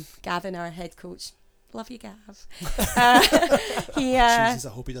 Gavin, our head coach, love you, Gav. He Jesus, I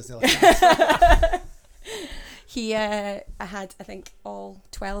hope he doesn't like he I had, I think, all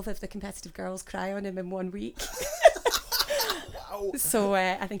 12 of the competitive girls cry on him in 1 week. Wow. So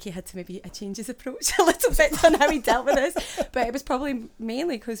I think he had to maybe change his approach a little bit on how he dealt with this. But it was probably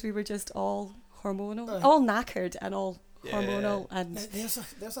mainly because we were just all hormonal, all knackered and all hormonal. And There's a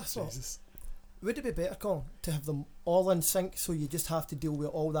thought. Jesus. Would it be better, Colin, to have them all in sync so you just have to deal with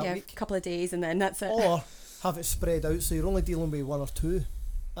all that yeah, week? a couple of days and then that's it. Or have it spread out so you're only dealing with one or two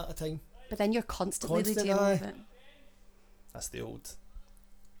at a time? But then you're constantly Constant, dealing with it. That's the old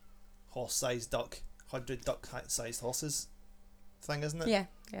horse-sized duck, 100 duck-sized horses thing, isn't it? Yeah,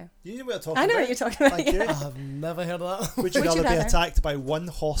 yeah. You know what I'm talking I know about. what you're talking about. Thank you. I have never heard of that. Would you Would you rather be rather? attacked by one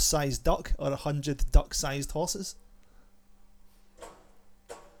horse-sized duck or 100 duck-sized horses?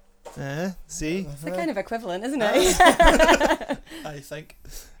 See? It's the kind of equivalent, isn't Uh, it? I think.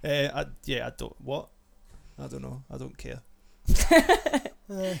 I don't. What? I don't know. I don't care.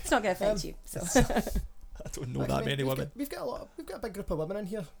 It's not going to offend you. So. I don't know that many women. We've got a big group of women in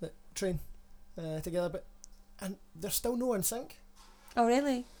here that train together, and they're still no in sync. Oh,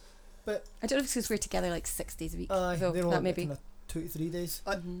 really? But I don't know if it's because we're together like 6 days a week. they're though, only that maybe. kind of 2 to 3 days.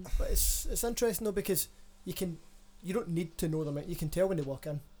 Mhm. But it's interesting though because you don't need to know them. You can tell when they walk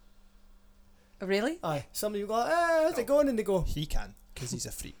in. Oh, really? Aye, some of you go, how's it going? And they go. He can, because he's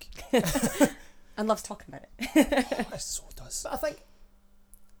a freak. And loves talking about it. Oh, so does. But I think,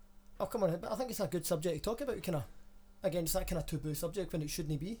 come on, but I think it's a good subject to talk about. Kind of, again, it's that kind of taboo subject when it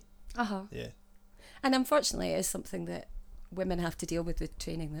shouldn't be. Uh-huh. Yeah. And unfortunately, it is something that women have to deal with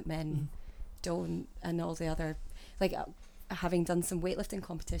training that men don't, and all the other, like having done some weightlifting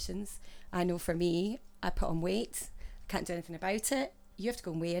competitions, I know for me, I put on weight, can't do anything about it. You have to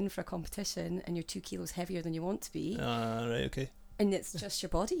go and weigh in for a competition and you're 2 kilos heavier than you want to be. Right, okay. And it's just your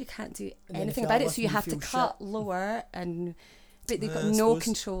body, you can't do And then if anything you about are it, so you lifting, have you to feel cut shit. lower, and but they've got I no suppose.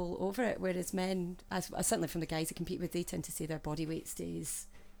 control over it, whereas men, as certainly from the guys that compete with, they tend to say their body weight stays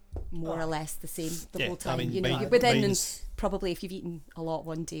more or less the same the whole time. You know, mine- you're within, and mine's- probably if you've eaten a lot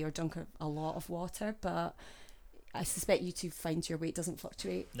one day or drunk a lot of water, but I suspect you two find your weight doesn't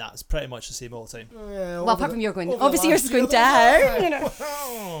fluctuate. Nah, it's pretty much the same all the time. Yeah, Well, apart from you're going, over the obviously yours last is going year, down, you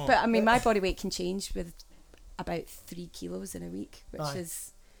know. But I mean, my body weight can change with about 3 kilos in a week, which Aye.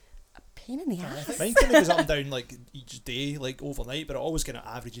 is a pain in the ass. Mine kind of goes up and down like each day, like overnight, but it always kind of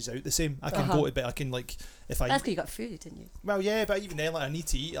averages out the same. I can Uh-huh. go to bed, I can like, if I That's because you got food, didn't you? well, yeah, but even then, like I need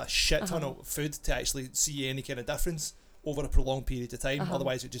to eat a shit ton Uh-huh. of food to actually see any kind of difference over a prolonged period of time. Uh-huh.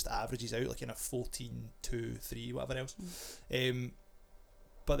 Otherwise, it just averages out like in a 14, 2, 3, whatever else.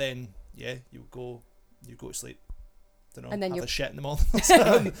 But then, yeah, you go to sleep, don't know, And then have you're- a shit in the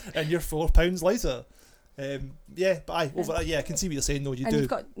morning, and you're 4 pounds lighter. But I can see what you're saying though. You and do. you've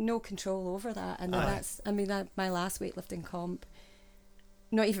got no control over that, and then Aye. that my last weightlifting comp.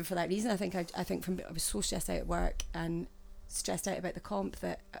 Not even for that reason. I think I was so stressed out at work and stressed out about the comp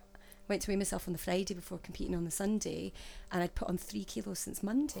that I went to weigh myself on the Friday before competing on the Sunday, and I'd put on 3 kilos since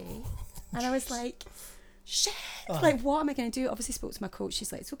Monday, and I was like, shit, like what am I going to do? Obviously spoke to my coach.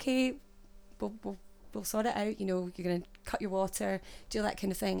 She's like, it's okay, we'll sort it out, you're going to cut your water, do all that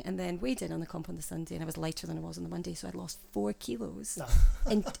kind of thing. And then weighed in on the comp on the Sunday, and I was lighter than I was on the Monday, so I'd lost 4 kilos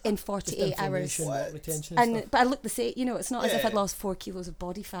in 48 hours. What? Retention But I looked the same, it's not as if I'd Yeah. lost 4 kilos of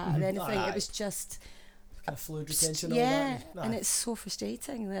body fat or anything. Aye. It was just kind of fluid retention. yeah, all that. and it's so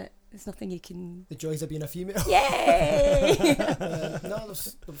frustrating that there's nothing you can. The joys of being a female. Yay! No, there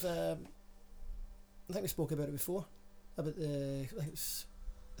was I think we spoke about it before, about I think it was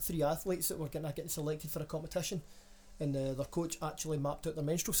 3 athletes that were getting selected for a competition, and their coach actually mapped out their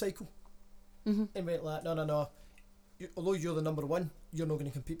menstrual cycle Mm-hmm. and went like, no, although you're the number one, you're not going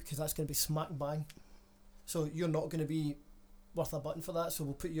to compete because that's going to be smack bang, so you're not going to be worth a button for that, so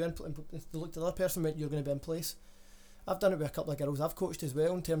we'll put you in. If they looked at the other person, went, you're going to be in place. I've done it with a couple of girls I've coached as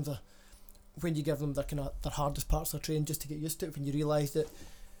well, in terms of when you give them their hardest parts of their training just to get used to it, when you realise that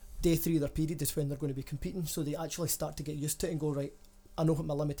day 3 of their period is when they're going to be competing, so they actually start to get used to it and go, right, I know what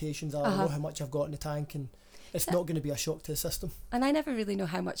my limitations are, I know how much I've got in the tank, and it's not going to be a shock to the system. And I never really know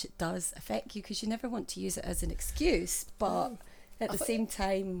how much it does affect you, because you never want to use it as an excuse, but at the same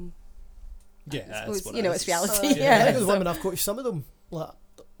time, Yeah, I that's suppose, what you it know, is. it's reality. I think Yeah. with women I've coached, some of them, like,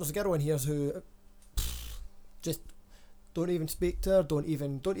 there's a girl in here who just don't even speak to her, don't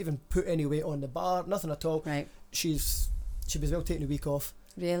even put any weight on the bar, nothing at all. Right. She was well taking a week off,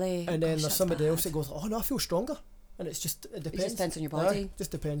 Really. and then Gosh, there's that's somebody else that bad. goes, oh no, I feel stronger, and it depends. It just depends on your body.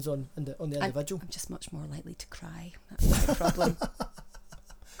 Just depends on the individual. I'm just much more likely to cry. That's my problem.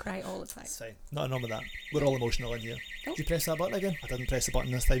 Cry all the time. It's fine. Nothing wrong with that. We're all emotional in here. Did you press that button again? I didn't press the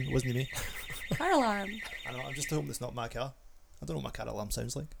button this time. It wasn't me. Car alarm. I know. I'm just hoping it's not my car. I don't know what my car alarm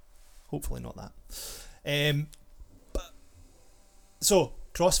sounds like. Hopefully not that. But so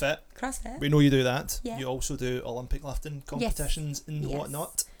CrossFit. CrossFit. We know you do that. Yeah. You also do Olympic lifting competitions and Yes.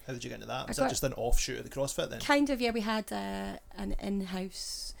 whatnot. How did you get into that? I Was that got- just an offshoot of the CrossFit then? Kind of, yeah. We had an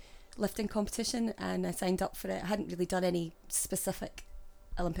in-house lifting competition, and I signed up for it. I hadn't really done any specific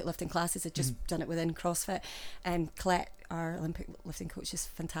Olympic lifting classes. I'd just done it within CrossFit. And Colette, our Olympic lifting coach, is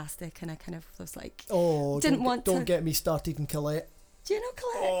fantastic, and I kind of was like, Oh, Didn't don't get me started in Colette. do you know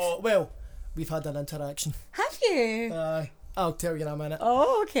Colette? Oh well, we've had an interaction. Have you? I'll tell you in a minute.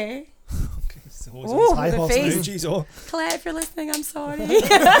 Oh, okay. So Oh, it's high the horse now. face. Jeez, oh. Colette, if you're listening, I'm sorry.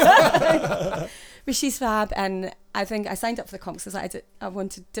 But she's fab, and I think I signed up for the comp because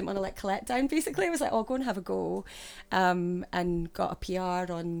didn't want to let Colette down. Basically, I was like, "Oh, go and have a go," and got a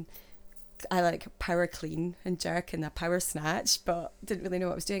PR on. I like power clean and jerk and a power snatch, but didn't really know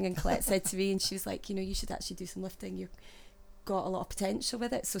what I was doing. And Colette said to me, and she was like, "You should actually do some lifting. You've got a lot of potential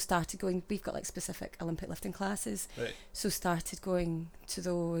with it." So started going. We've got like specific Olympic lifting classes. Right. So started going to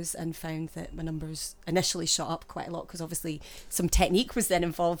those and found that my numbers initially shot up quite a lot, because obviously some technique was then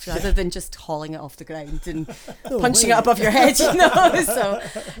involved rather than just hauling it off the ground and punching it above your head, So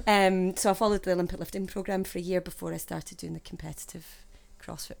I followed the Olympic lifting program for a year before I started doing the competitive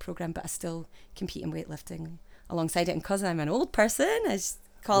CrossFit program, but I still compete in weightlifting alongside it. And because I'm an old person, as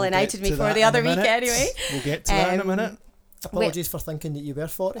Colin We'll get outed me to for that the in a other week minute. anyway. We'll get to that in a Um, minute. Apologies for thinking that you were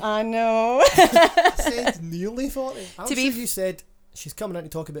 40. I know. I said nearly 40. I'm to sure be you said she's coming in to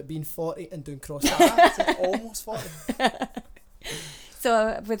talk about being 40 and doing CrossFit. I said almost 40.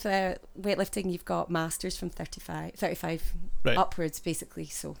 So with weightlifting, you've got masters from 35 Right. upwards, basically.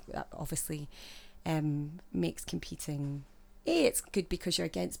 So that obviously makes competing, it's good because you're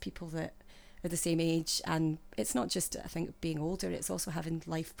against people that are the same age, and it's not just, I think, being older, it's also having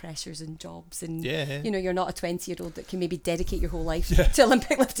life pressures and jobs, and Yeah. you're not a 20-year-old that can maybe dedicate your whole life to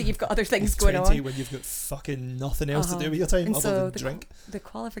Olympic lifting. You've got other things going 20 on. when you've got fucking nothing else to Uh-huh. do with your time And other so than drink. The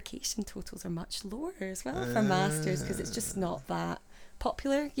qualification totals are much lower as well for masters, because it's just not that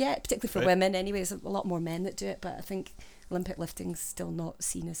popular yet, particularly for Right. women anyway. There's a lot more men that do it, but I think Olympic lifting's still not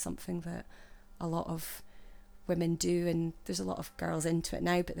seen as something that a lot of women do, and there's a lot of girls into it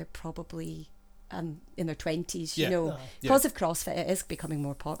now, but they're probably in their 20s, Yeah. Aye. because of CrossFit it is becoming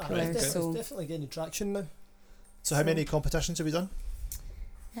more Aye, popular. Right, okay. it's So definitely gaining traction now. So how many competitions have you done?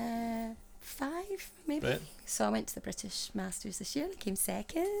 5 maybe. Right. So I went to the British Masters this year and I came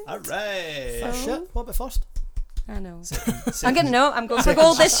second. Alright. So- Shit, what about first? I know. Second- I'm going for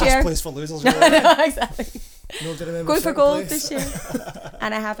gold this year. Last place for losers. No, really. exactly. Nobody remembers Going for second gold place. this year.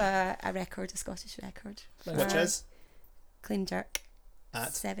 And I have a record, a Scottish record. Which is? clean jerk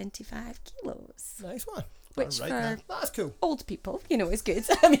At 75 kilos, Nice one. which Right, for yeah. That's cool. old people, is good.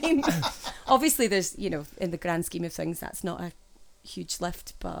 I mean, obviously there's, in the grand scheme of things, that's not a huge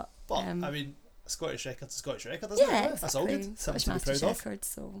lift, but I mean, a Scottish record's a Scottish record, isn't yeah, it? That's all exactly. good. Something Scottish to be Masters proud of. record,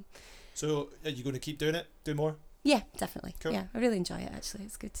 so So, are you going to keep doing it? Do more? yeah, definitely. Cool. Yeah, I really enjoy it. Actually,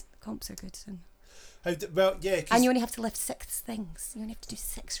 it's good. The comps are good, Well, yeah. and you only have to lift 6 things. You only have to do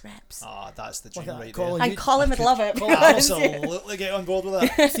 6 reps. That's the dream Look at right Colin. there. And Colin would love it. Colin, because- Absolutely get on board with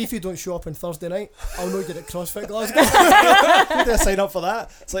that. See if you don't show up on Thursday night, I'll know you're at CrossFit Glasgow. Who do I sign up for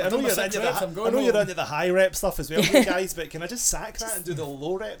that? It's like, I know done my you're 6 into reps, I'm the, going I know you're home. into the high rep stuff as well, you guys, but can I just sack that and do the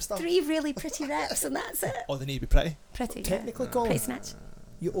low rep stuff? 3 really pretty reps, and that's it. Oh, they need to be pretty. Pretty. Yeah. Technically, Colin, Pretty snatch.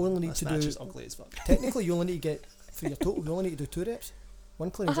 you only need That to snatch do. is ugly as fuck. Technically, you only need to get for your total. You only need to do 2 reps. 1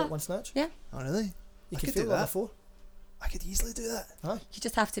 clean and jerk, 1 snatch. Oh, really? You I can could feel do that that. before. I could easily do that. You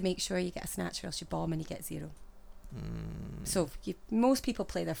just have to make sure you get a snatch, or else you bomb and you get 0. So most people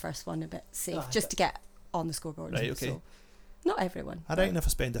play their first one a bit safe, just to get on the scoreboard. Right, okay. So, not everyone. I reckon if I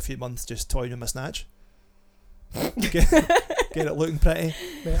spend a few months just toying with my snatch, get it looking pretty.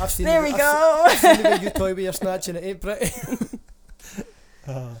 Mate, I've seen There the, we I've go. I've seen the way you toy with your snatch and it ain't pretty.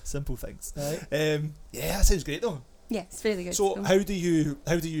 Simple things. Right. Yeah, that sounds great though. Yeah, it's really good. So how do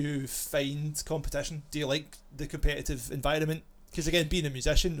you find competition? Do you like the competitive environment? Because again, being a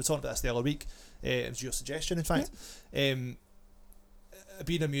musician, we were talking about this the other week. It was your suggestion, in fact.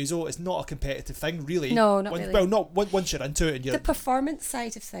 Being a muso is not a competitive thing, really. No, not really. Well, not once you're into it and you're. The performance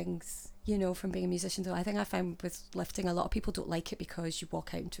side of things, from being a musician, though, I think I find with lifting, a lot of people don't like it because you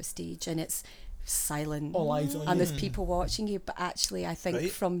walk out into a stage and it's silent All eyes on and you. there's people watching you. But actually, I think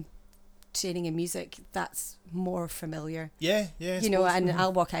Right. from training in music, that's more familiar. Yeah. I And suppose.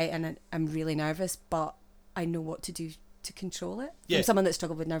 I'll walk out and I'm really nervous, but I know what to do to control it. Yeah. From someone that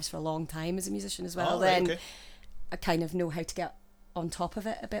struggled with nerves for a long time as a musician as well, Oh, right, then okay. I kind of know how to get on top of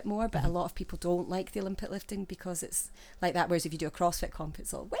it a bit more. But a lot of people don't like the Olympic lifting because it's like that, whereas if you do a CrossFit comp,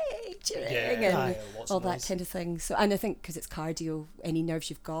 it's all way cheering and lots all of that noise. kind of thing. So, and I think because it's cardio, any nerves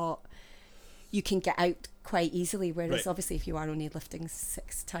you've got, you can get out quite easily, whereas Right. obviously if you are only lifting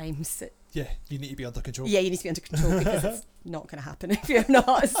 6 times, Yeah, you need to be under control. you need to be under control because it's not going to happen if you're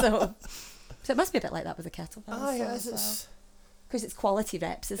not. So it must be a bit like that with the kettlebells. It's Because it's quality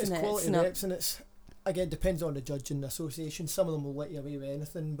reps, isn't it? quality It's not. reps, and it's again depends on the judge and the association. Some of them will let you away with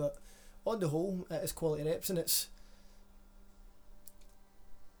anything, but on the whole, it is quality reps, and it's.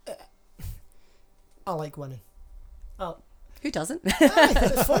 I like winning. Who doesn't?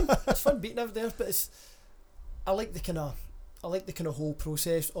 It's fun. It's fun beating everybody else, but it's. I like the kind of whole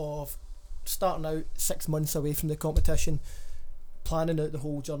process of starting out 6 months away from the competition, planning out the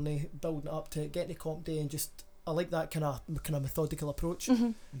whole journey, building it up to getting to comp day, and just I like that kind of methodical approach,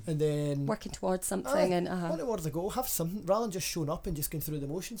 and then Working towards something Aye, and want towards the goal, have something rather than just showing up and just going through the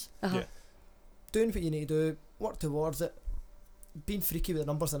motions. Yeah. Doing what you need to do, work towards it, being freaky with the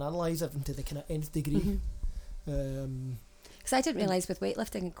numbers and analyse everything to the kind of nth degree. Because I didn't realise with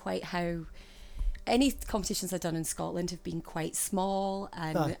weightlifting quite how any competitions I've done in Scotland have been quite small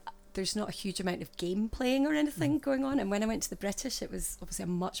and Aye. there's not a huge amount of game playing or anything going on. And when I went to the British, it was obviously a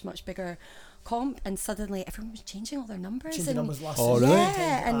much, much bigger comp, and suddenly everyone was changing all their numbers. Changing and numbers last Oh, season. really?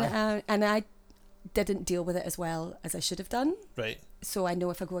 Yeah, and I didn't deal with it as well as I should have done. Right. So I know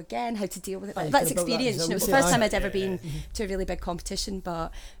if I go again how to deal with it. Aye, you That's can build that experience. It was the resilience. first time Aye. I'd ever Yeah. been to a really big competition,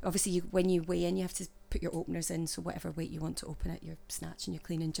 but obviously when you weigh in, you have to put your openers in, so whatever weight you want to open at, your snatch and your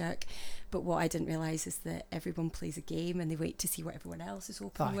clean and jerk. But what I didn't realise is that everyone plays a game and they wait to see what everyone else is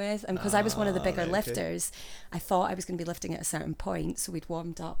open Aye. with. And because I was one of the bigger right, okay. lifters, I thought I was going to be lifting at a certain point, so we'd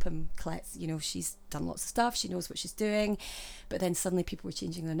warmed up and Colette, she's done lots of stuff, she knows what she's doing, but then suddenly people were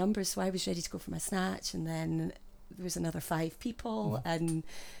changing their numbers, so I was ready to go for my snatch, and then there was another 5 people and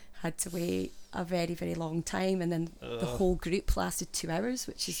had to wait a very, very long time, and then the whole group lasted 2 hours,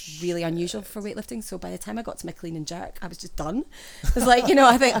 which is really unusual for weightlifting. So by the time I got to my clean and jerk, I was just done. It was like,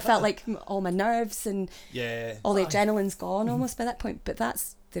 I think I felt like all my nerves and Yeah. all the adrenaline's gone almost by that point. But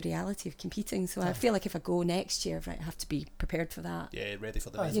that's the reality of competing. So I feel like if I go next year, I have to be prepared for that. Yeah, ready for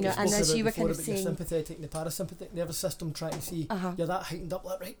the Aye, main You know, we game. and spoke as about you were before kind of about your saying- sympathetic and the parasympathetic nervous system, trying to see you're that heightened up,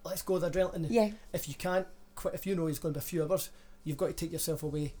 like, right, let's go with the adrenaline. Yeah, If you can't quit, if you know it's going to be a few hours, you've got to take yourself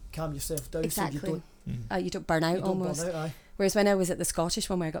away, calm yourself down, exactly. so you You don't burn out don't almost. burn out. Aye. Whereas when I was at the Scottish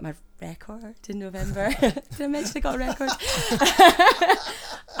one where I got my record in November, did I mention I got a record?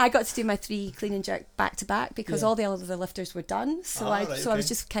 I got to do my 3 clean and jerk back to back because Yeah. all the other lifters were done. So I was okay.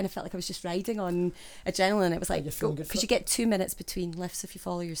 just kind of felt like I was just riding on adrenaline. It was like, you're feeling good for because it. you get 2 minutes between lifts if you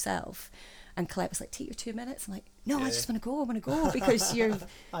follow yourself. And Colette was like, take your 2 minutes. I'm like, no, Yeah. I just want to go because you're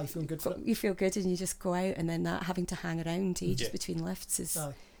Aye, feeling good for it. you feel good and you just go out, and then that having to hang around ages Yeah. between lifts is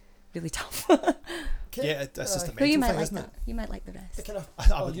Aye. really tough. Yeah, that's just a Aye. But you mental might thing, like isn't that. You might like the rest. The kind of,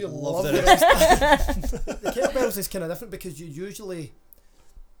 I would you love the the rest. The kettlebells is kind of different because you usually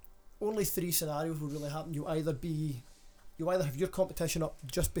only 3 scenarios will really happen. You either have your competition up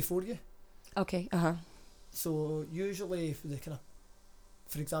just before you. Okay. So usually, for the kind of,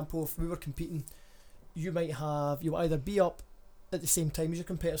 for example, if we were competing, you'll either be up at the same time as your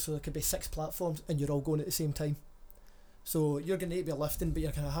competitor. So there could be 6 platforms, and you're all going at the same time. So you're going to need to be lifting, but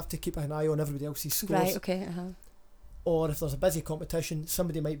you're going to have to keep an eye on everybody else's scores. Right. Okay. Or if there's a busy competition,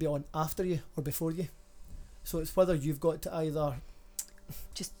 somebody might be on after you or before you. So it's whether you've got to either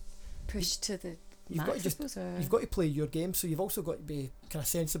Push to the You've max, got to just- I suppose, or... you've got to play your game, so you've also got to be kind of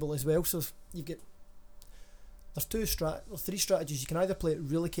sensible as well. So there's 3 strategies. You can either play it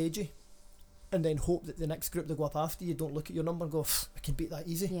really cagey, and then hope that the next group that go up after you don't look at your number and go, I can beat that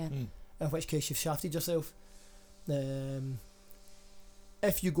easy. Yeah. In which case you've shafted yourself.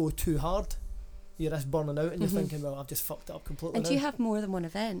 If you go too hard, you risk burning out, and you're thinking, well, I've just fucked it up completely. And do you have more than one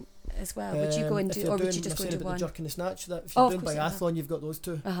event as well? Would you go and if do, you're or would doing- you just go I was and do saying about one? the jerk and the snatch, that if Oh, you're of doing course, biathlon, you've got those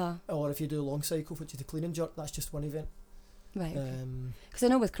 2. Uh-huh. Or if you do a long cycle, which is the clean and jerk, that's just one event. Right. Because I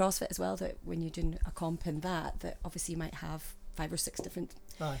know with CrossFit as well that when you're doing a comp in that obviously you might have 5 or 6 different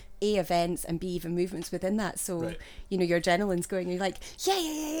Aye. A events and B even movements within that. So Right. you know your adrenaline's going. You're like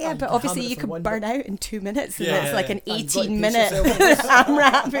Aye, yeah, you but can obviously hammer it you for could one, burn out in 2 minutes, and Yeah, it's like yeah. an Aye, you've got to pace 18-minute yourself.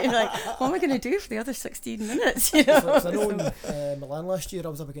 AMRAP. You're like, what am I going to do for the other 16 minutes? You know. So I know in Milan last year I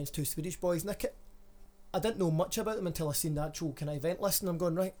was up against 2 Swedish boys, and I didn't know much about them until I seen the actual kind of event list, and I'm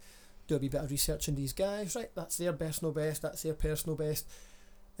going, right, do a wee bit of research on these guys, right, that's their personal best, that's their personal best,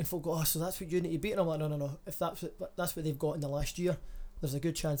 and folk go, oh, so that's what you need to beat, and I'm like, no, if that's what they've got in the last year, there's a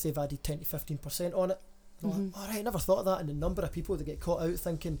good chance they've added 10 to 15% on it. And I'm like, alright, I never thought of that. And the number of people that get caught out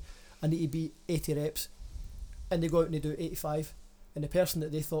thinking I need to beat 80 reps, and they go out and they do 85, and the person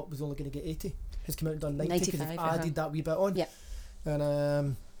that they thought was only going to get 80 has come out and done 90 because they've 95, added that wee bit on. Yeah.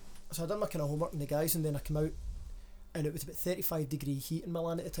 And so I done my kind of homework on the guys, and then I came out, and it was about 35-degree heat in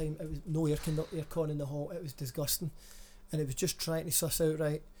Milan at the time. It was no aircon in the hall. It was disgusting, and it was just trying to suss out,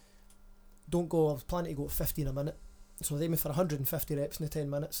 right, don't go, I was planning to go at 15 a minute, so they aiming for 150 reps in the 10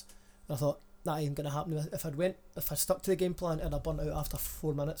 minutes, and I thought that ain't going to happen. If I stuck to the game plan, and I burnt out after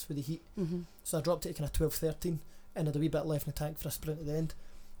 4 minutes with the heat. So I dropped it to kind of 12-13, and had a wee bit left in the tank for a sprint at the end.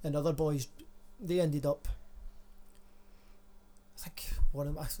 And other boys, they ended up, I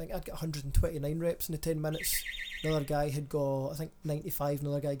think I'd got 129 reps in the 10 minutes. Another guy had got, I think, 95,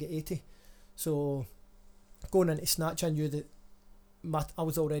 another guy got 80. So going into snatch, I knew that I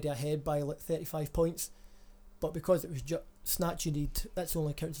was already ahead by like 35 points, but because it was just snatch, that's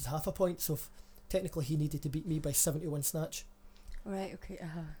only counts as half a point, so technically he needed to beat me by 71 snatch. Right. Okay.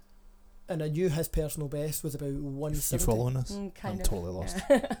 And I knew his personal best was about You 170. following us? Kind I'm of. totally lost.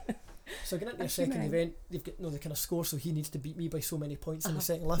 Yeah. So getting into the Actually, second right. event, they've got the kind of score, so he needs to beat me by so many points in the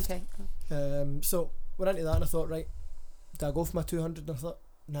second lift. Okay. So went into that, and I thought, right, do I go for my 200? And I thought,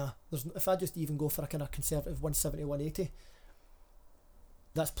 nah, if I just even go for a kind of conservative 170, 180,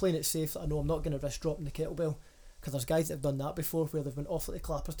 that's playing it safe. That I know I'm not going to risk dropping the kettlebell, because there's guys that have done that before where they've been off like the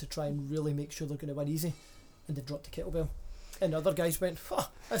clappers to try and really make sure they're going to win easy, and they dropped the kettlebell, and the other guys went,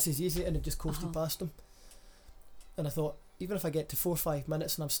 this is easy, and they've just coasted past them. And I thought, even if I get to 4 or 5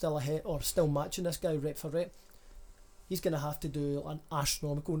 minutes and I'm still ahead or still matching this guy rep for rep, he's going to have to do an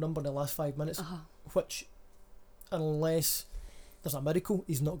astronomical number in the last 5 minutes, which, unless there's a miracle,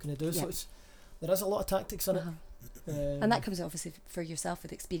 he's not going to do. So there is a lot of tactics in it. And that comes obviously for yourself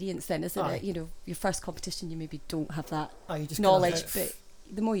with experience then, isn't Aye. it? You know, your first competition, you maybe don't have that You just knowledge, kinda,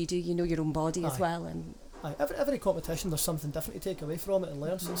 but the more you do, you know your own body as Aye. well. And every competition, there's something different to take away from it and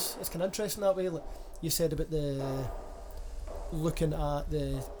learn. So it's kind of interesting that way. Like you said about the looking at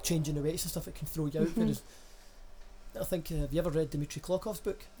the changing the weights and stuff, it can throw you out. Whereas I think, have you ever read Dmitry Klokov's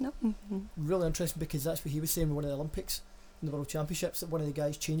book? no. Really interesting, because that's what he was saying with one of the Olympics in the World Championships, that one of the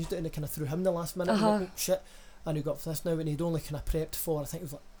guys changed it and it kind of threw him in the last minute. And he went, oh, shit, and he got for this now, and he'd only kind of prepped for, I think it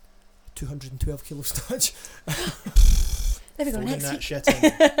was like 212 kilo snatch. There we go. Phoning Next that week. shit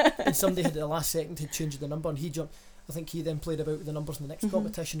in. And somebody had at the last second had changed the number, and he jumped. I think he then played about with the numbers in the next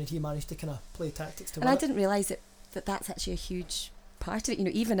competition, and he managed to kind of play tactics to And win I it. didn't realise that that's actually a huge part of it. You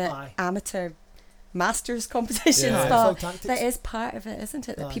know, even at Aye. amateur masters competitions, Yeah. It's but all tactics. that is part of it, isn't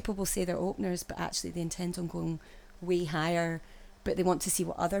it? That Aye. people will say they're openers, but actually they intend on going way higher, but they want to see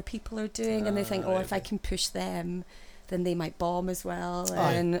what other people are doing, and they think, oh, right, if I okay. can push them, then they might bomb as well.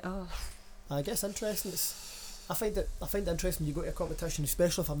 Aye. And I guess interesting. I find it interesting. You go to a competition,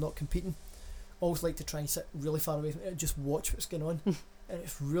 especially if I'm not competing, always like to try and sit really far away from it and just watch what's going on. And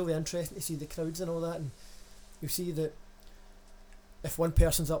it's really interesting to see the crowds and all that, and you see that if one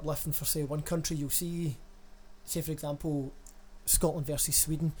person's uplifting for say one country, you'll see, say for example, Scotland versus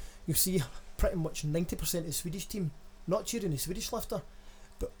Sweden, you'll see pretty much 90% of the Swedish team not cheering the Swedish lifter,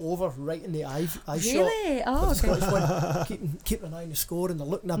 but over right in the eye shot. Really? Oh, But the okay. Scottish one keeping an eye on the score, and they're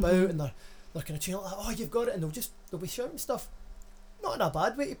looking about and they're kind of cheering like, oh, you've got it, and they'll be shouting stuff, not in a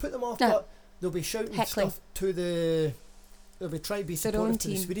bad way to put them off, No. but they'll be shouting Heckling. stuff to they'll be trying to be Their supportive own to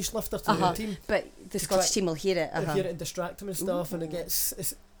the team. Swedish lifter, to their team. But the To Scottish try- team will hear it. If you're and distract them and stuff, and it's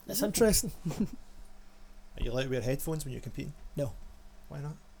interesting. Are you allowed to wear headphones when you're competing? No. Why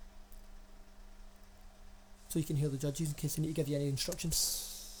not? So you can hear the judges in case they need to give you any instructions.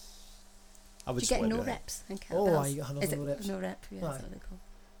 I would Do you just get let no you wear reps? And Oh, kettlebells? aye, you have Is no it reps. no rep? Yeah, that's Aye. what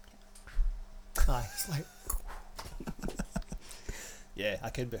they call. Aye, it's like Yeah, I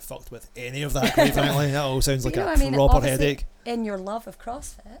couldn't be fucked with any of that, quite frankly. That all sounds like You know a what I mean? proper Obviously, headache. In your love of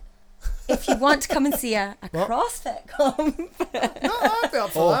CrossFit, if you want to come and see a What? CrossFit comp, no, I'd be up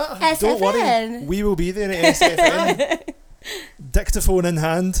for that. SFN. Don't worry, we will be there at SFN. Dictaphone in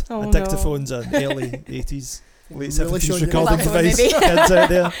hand. Oh, A no. dictaphone's an early 80s, late Really 70s showing your recording age. device. Maybe. Kids out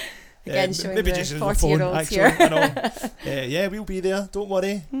there. Again, showing maybe the just using their phone, 40-year-olds actually. here. I know. Yeah, we'll be there. Don't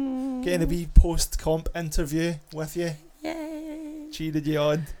worry. Getting a wee post-comp interview with you, Yay! cheering you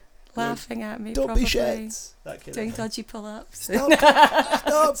on. Laughing at me. Don't probably. be shit. That kind Doing of thing. dodgy pull-ups. Stop,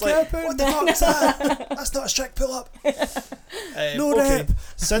 It's like, Captain. what the fuck's that? That's not a strict pull-up. No okay, rep.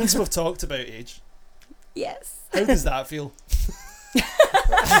 since we've talked about age, Yes. how does that feel?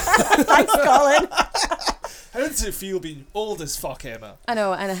 Thanks, Colin. How does it feel being old as fuck, Emma? I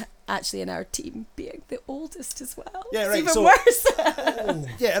know, and actually in our team being the oldest as well. Yeah, It's right, even so- worse. Oh,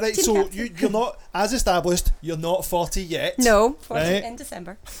 Yeah, right, Team so captain. you're not, as established, you're not 40 yet. No, 40 Right. in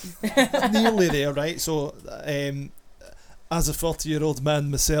December. Nearly there, right? So, as a 40-year-old man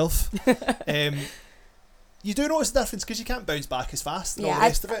myself, you do notice the difference because you can't bounce back as fast and all Yeah, the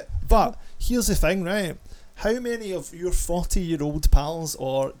rest of it. But here's the thing, right? How many of your 40-year-old pals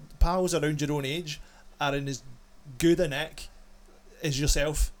or pals around your own age are in as good a nick as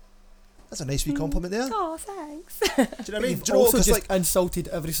yourself? That's a nice wee compliment there. Oh, thanks. Do you know what I mean? You've Do you know, also 'cause, just like, insulted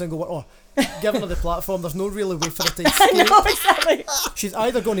every single one. Oh, given her the platform, there's no really way for her to I escape. know, exactly. She's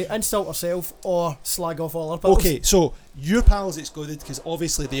either going to insult herself or slag off all her pals. okay, so your pals excluded because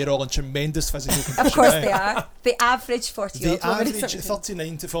obviously they're all in tremendous physical condition. Of course right? they are. The average 40-year-old The woman is average 17.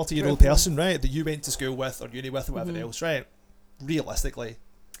 39 to 40-year-old person, right, that you went to school with or uni with or whatever Mhm. else, right, realistically,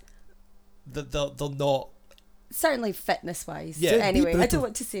 they're not. Certainly fitness-wise. Yeah. Anyway, Be I brutal. don't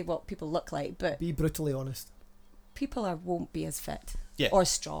want to say what people look like, but Be brutally honest. people won't be as fit Yeah. or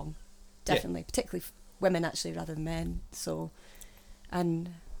strong. Yeah. Definitely, particularly women actually rather than men. So, and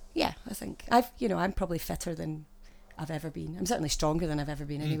yeah, I think I'm probably fitter than I've ever been. I'm certainly stronger than I've ever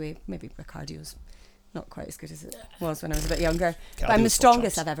been. Anyway, maybe my cardio's not quite as good as it was when I was a bit younger. But I'm the Cardio's for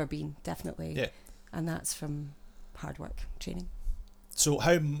strongest chumps. I've ever been, definitely. Yeah. And that's from hard work, training. So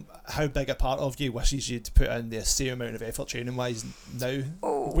how big a part of you wishes you'd put in the same amount of effort training wise now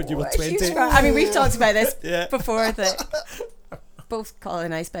when you were a huge 20? part. I mean, we've talked about this Yeah. before that both Colin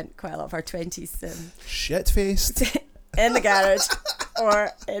and I spent quite a lot of our 20s Shit faced. in the garage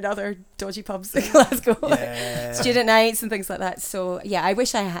or in other dodgy pubs in Glasgow. Yeah. Student nights and things like that. So yeah, I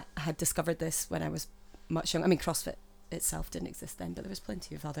wish I had discovered this when I was much younger. I mean, CrossFit itself didn't exist then, but there was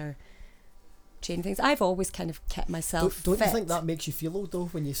plenty of other training things. I've always kind of kept myself Don't fit. you think that makes you feel old though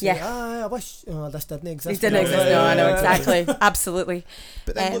when you say, Yeah. I wish this didn't It exist? didn't exist. No, I know exactly. Absolutely.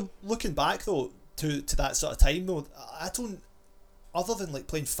 But then Um, looking back though to that sort of time though, I don't, other than like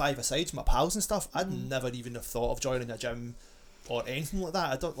playing five-a-side with my pals and stuff, I'd never even have thought of joining a gym or anything like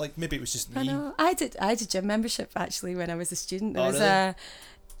that. I don't, like, maybe it was just I me. know. I did gym membership actually when I was a student. There Oh, was really?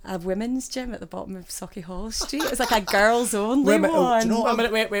 a women's gym at the bottom of Sauchiehall Hall Street. It was like a girls only Wait a minute, one. do you know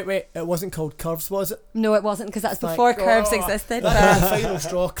what? Wait. It wasn't called Curves, was it? No, it wasn't because that's Thank before God. curves existed. That's But, the final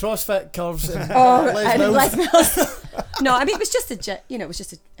straw. CrossFit, Curves, and oh, Les and Mills. Les Mills. No, I mean it was just a gym. It was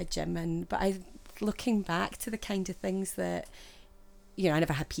just a gym. But looking back to the kind of things that, I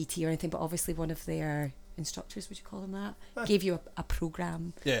never had PT or anything, but obviously one of their instructors, would you call them that, gave you a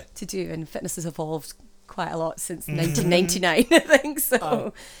program Yeah. to do, and fitness has evolved quite a lot since 1999, I think.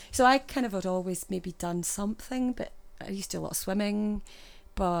 So I kind of had always maybe done something, but I used to do a lot of swimming,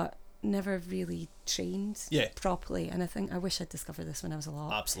 but never really trained Yeah. properly. And I think I wish I'd discovered this when I was a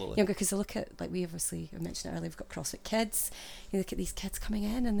lot Absolutely. younger, because I look at, like, I mentioned it earlier, we've got CrossFit Kids. You look at these kids coming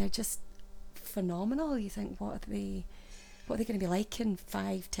in and they're just phenomenal. You think, what are they going to be like in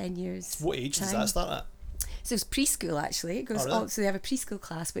 5-10 years? What age does time? that start at? So it's preschool actually. It goes. Oh, really? So they have a preschool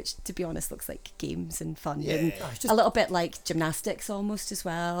class, which to be honest looks like games and fun, Yeah. and It's just a little bit like gymnastics almost as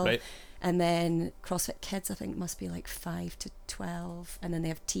well. Right. And then CrossFit Kids, I think, must be like 5 to 12, and then they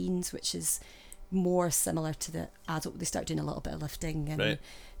have teens, which is more similar to the adult. They start doing a little bit of lifting and Right.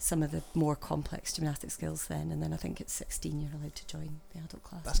 some of the more complex gymnastic skills then, and then I think at 16 you're allowed to join the adult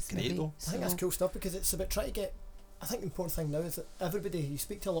classes. That's great, maybe. though. I think that's So- cool stuff because it's about trying to get. I think the important thing now is that everybody, you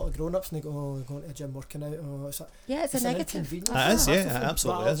speak to a lot of grown-ups and they go, "Oh, they're going to a gym working out." Oh, it's Yeah, it's a an negative. inconvenience. It is, yeah, Massive thing,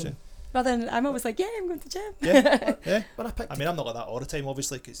 absolutely rather is, than- Rather than I'm always like, yeah, I'm going to the gym. Yeah. Yeah. When I picked I mean, I'm not like that all the time,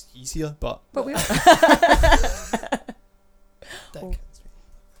 obviously, because he's here, but. But we Dick. Oh.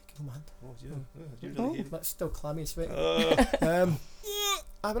 Oh, man. You're Oh. really hairy. That's still clammy and sweaty. Uh,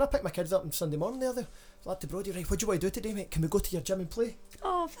 When I picked my kids up on Sunday morning the other, lad to Brody, right, what do you want to do today, mate? Can we go to your gym and play?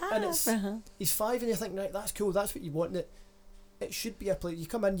 Oh, fab. And it's- Uh-huh. He's 5 and you think, right, that's cool, that's what you want. It should be a play. You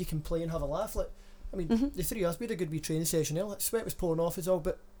come in, you can play and have a laugh. Like, I mean, Mhm. the three of us, we had a good wee training session there. Like, sweat was pouring off as all,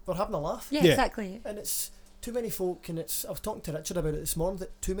 but we're having a laugh. Yeah, Yeah. exactly. And it's too many folk, and it's, I was talking to Richard about it this morning,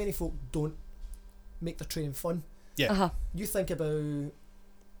 that too many folk don't make their training fun. Yeah. Uh-huh. You think about,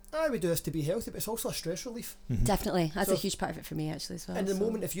 we do this to be healthy, but it's also a stress relief. mhm. Definitely. That's So- a huge part of it for me actually as well. And the so-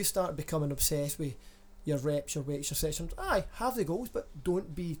 moment if you start becoming obsessed with your reps, your weights, your sessions, have the goals, but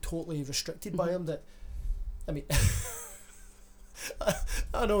don't be totally restricted by Mhm. them. That, I mean,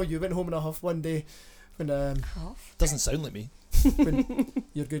 I know you went home in a huff one day when Half. Doesn't sound like me.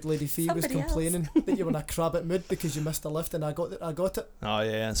 your good lady Fee was Somebody else. complaining that you were in a crabbit mood because you missed a lift, and I got it. Oh,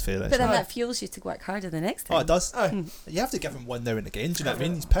 yeah, that's fair. But Actually. then Aye. that fuels you to work harder the next time. Oh, it does. Aye. Mm. You have to give him one now and again, do you know what I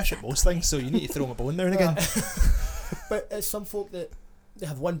mean? He's pish at most things, so you need to throw him a bone now and again. But it's some folk that they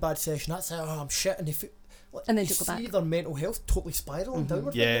have one bad session, that's it, I'm shit, and they And then you to go see back. their mental health totally spiraling Mhm.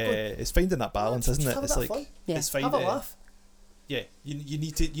 downward. Yeah, You're going, it's finding that balance, just isn't it? have a It's bit of like, fun. Yeah. it's Have a finding. laugh. Yeah, you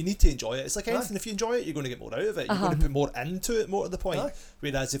need to enjoy it. It's like anything. If you enjoy it, you're going to get more out of it. You're Uh-huh. going to put more into it, more to the point. Aye.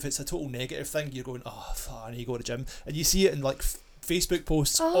 Whereas if it's a total negative thing, you're going, oh, fuck, I need to go to the gym, and you see it in like Facebook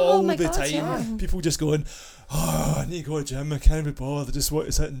posts Oh all my the God, time. yeah. People just going, oh, I need to go to the gym. I can't be bothered. I just want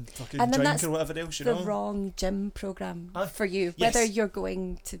to sit and fucking And then drink that's or whatever else. You The know. wrong gym program Aye. for you. Yes. Whether you're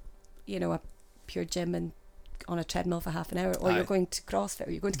going to, a pure gym and on a treadmill for half an hour, or Aye. you're going to CrossFit,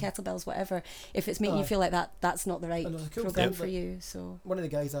 or you're going to kettlebells, whatever. If it's making you Aye. feel like that, that's not the right And there's a cool program thing for that you. So, one of the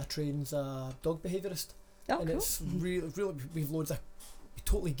guys I train's a dog behaviourist, oh, and cool. it's really we've loads of, we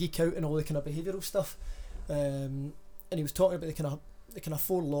totally geek out and all the kind of behavioural stuff, and he was talking about the kind of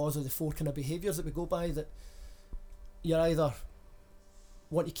 4 laws or the 4 kind of behaviours that we go by, that you either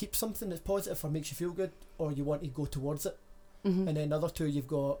want to keep something that's positive or makes you feel good, or you want to go towards it. Mhm. And then the other 2 you've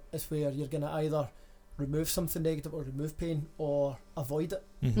got is where you're going to either remove something negative or remove pain or avoid it.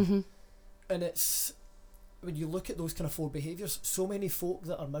 Mhm. Mhm. And it's, when you look at those kind of 4 behaviours, so many folk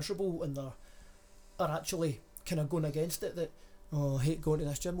that are miserable and are actually kind of going against it, that, oh, I hate going to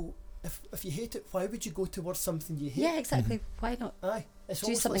this gym. Well, if you hate it, why would you go towards something you hate? Yeah, exactly. Why not? Aye, it's Do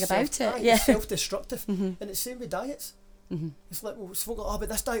almost something like about self- it, aye, yeah. it's self-destructive. Mhm. And it's same with diets. Mhm. It's like, well, folk go, oh, but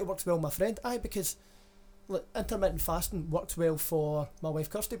this diet works well, my friend. Aye, because like, intermittent fasting works well for my wife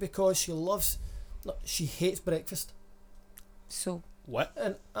Kirsty, because she hates breakfast. So, What?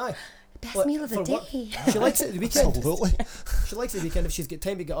 And aye, best What, meal of the for what? day. she likes it at the weekend. Absolutely. She likes it at the weekend if she's got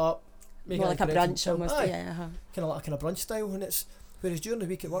time to get up, make More her like a breakfast. brunch almost. Aye, Yeah. Uh-huh. kind of like a kind of brunch style. And it's, whereas during the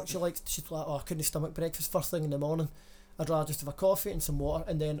week at work, she's like, oh, I couldn't stomach breakfast first thing in the morning. I'd rather just have a coffee and some water,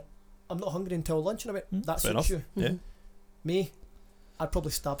 and then I'm not hungry until lunch. And I went, that fair suits enough. you. Yeah. Mhm. Me, I'd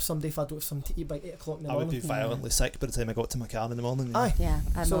probably stab somebody if I don't have something to eat by 8 o'clock in the I would morning. be violently sick by the time I got to my car in the morning. you know. Aye. Yeah.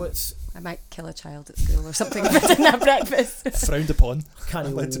 So it's, I might kill a child at school or something if I didn't have breakfast. Frowned upon. can't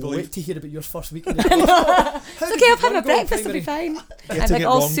I'm led to believe. wait to hear about your first week. I know. It's okay, I've had my breakfast, it'll be fine. Getting I'm like it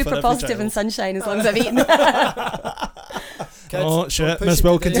all wrong for super every positive child. and sunshine as long as I've eaten. Kids, Oh don't shit, push Miss it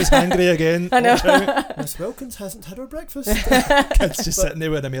Wilkins today. is hangry again. I know. Watch out. Miss Wilkins hasn't had her breakfast. Kids just sitting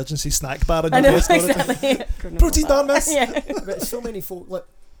there with an emergency snack bar in I their know, face. all the time. exactly. Protein bar, miss. Yeah. But so many folk, like,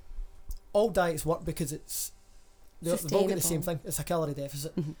 all diets work because they've all got the same Sustainable. thing. It's a calorie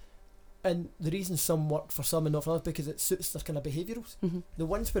deficit. Mhm. And the reason some work for some and not for others, because it suits their kind of behavioural. Mhm. The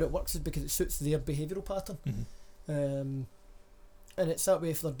ones where it works is because it suits their behavioural pattern. Mhm. And it's that way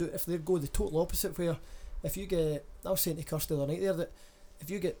if they go the total opposite, where if you get, I was saying to Kirsty the other night there, that if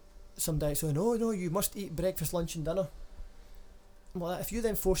you get some diet saying, oh no, you must eat breakfast, lunch and dinner. Well, if you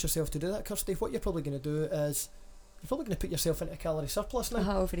then force yourself to do that, Kirsty, what you're probably going to do is you're probably going to put yourself into a calorie surplus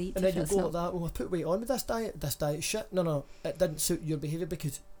now. Overeat. And then if you it's go not- like that, well, I put weight on with this diet's shit. No, it didn't suit your behaviour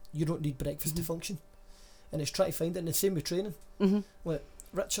because you don't need breakfast to Mhm. function. And it's trying to find it, and the same with training. Mhm.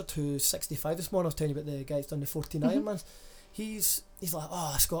 Richard, who's 65 this morning, I was telling you about the guy who's done the 14 Mhm. Ironmans. He's like,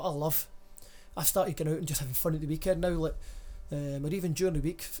 oh, Scott, I love I've started getting out and just having fun at the weekend now, like, or even during the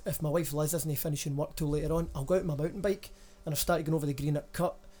week, if my wife Liz isn't finishing work till later on, I'll go out on my mountain bike, and I've started going over the Greenock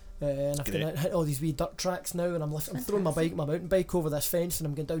Cut, and I've Great. hit all these wee dirt tracks now, and I'm throwing my mountain bike over this fence, and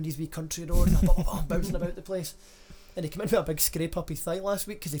I'm going down these wee country roads, and I'm bouncing about the place. And he came in with a big scrape up his thigh last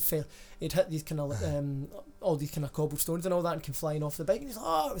week because he'd hit these kind of all these kind of cobblestones and all that, and came flying off the bike, and he's like,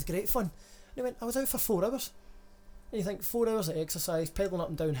 oh, it was great fun. And he went, I was out for 4 hours. And you think 4 hours of exercise, pedalling up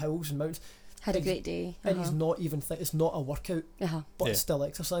and down hills and mountains. Had a great day. And he's not even it's not a workout, but it's still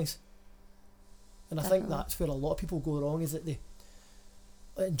exercise. And I think that's where a lot of people go wrong, is that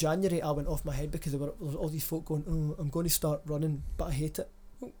in January I went off my head because there was all these folk going, oh, I'm going to start running, but I hate it.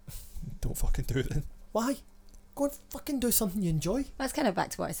 Don't fucking do it then. Why? Go and fucking do something you enjoy. That's kind of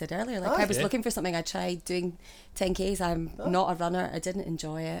back to what I said earlier. Like, I was looking for something. I tried doing 10Ks. I'm not a runner. I didn't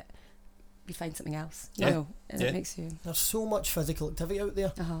enjoy it. You find something else. You know, and it makes you... There's so much physical activity out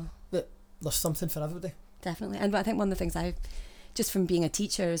there that there's something for everybody. Definitely. And I think one of the things I, just from being a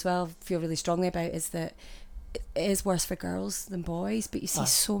teacher as well, feel really strongly about is that it is worse for girls than boys, but you see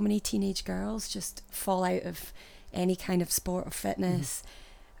so many teenage girls just fall out of any kind of sport or fitness,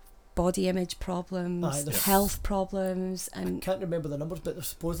 body image problems, health problems. And I can't remember the numbers, but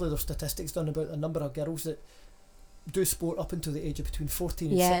supposedly there's statistics done about the number of girls that do sport up until the age of between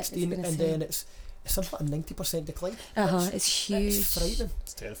 14 and 16, and then it's something like a 90% decline. It's huge. It's frightening.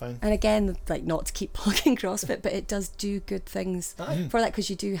 It's terrifying. And again, like, not to keep plugging CrossFit, but it does do good things for that,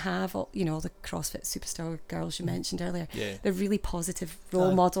 because you do have all the CrossFit superstar girls you mentioned earlier. Yeah. They're really positive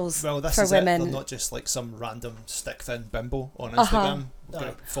role models for is women. They're not just like some random stick thin bimbo on Instagram.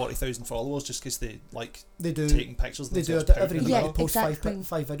 Got 40,000 followers just because they do taking pictures of themselves. They do every week. They post exactly.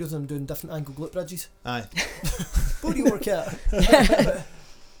 five videos of them doing different angle glute bridges. Aye. What do you work at?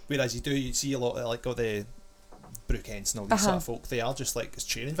 Whereas you see a lot of like all the Brooke Hens and all these sort of folk, they are just like it's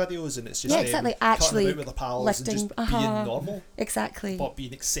training videos, and it's just exactly. Actually Actually about with their pals lifting, and just being normal, exactly, but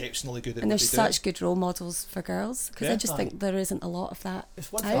being exceptionally good at and what there's they such good role models for girls, because I just think there isn't a lot of that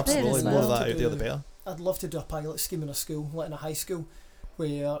out there as more of well. that out there the better. I'd love to do a pilot scheme in a school, like in a high school,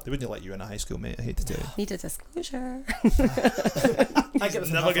 where they wouldn't let you in a high school, mate. I hate to tell you. Need a disclosure. I get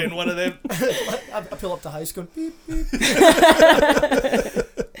never getting one of them. I pull up to high school, beep, beep.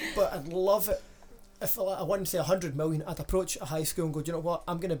 But I'd love it if I wouldn't say 100 million. I'd approach a high school and go, do you know what?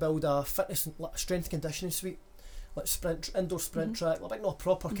 I'm going to build a fitness and strength conditioning suite, like indoor sprint track, like not a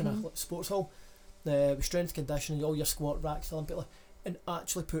proper kind of like sports hall, with strength conditioning, all your squat racks, Olympic, and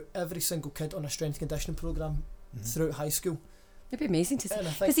actually put every single kid on a strength conditioning program throughout high school. It'd be amazing to see,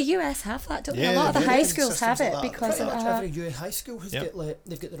 because the US have that, don't they? A lot of the yeah, high schools have it, like because pretty much every US high school has got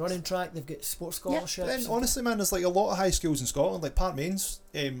they've got the running track, they've got sports scholarships. Then honestly, man, there's like a lot of high schools in Scotland, like Parkmains,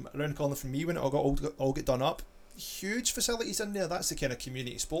 around the corner from me when it all get done up. Huge facilities in there. That's the kind of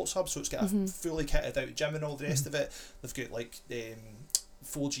community sports hub. So it's got a fully kitted out gym and all the rest of it. They've got like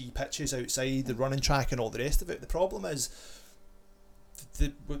 4G pitches outside, the running track and all the rest of it. The problem is,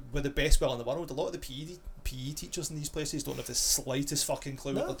 with the best will in the world, a lot of the PE teachers in these places don't have the slightest fucking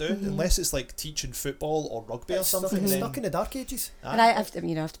clue what they're doing, unless it's like teaching football or rugby or something. Stuck in the dark ages. And I have to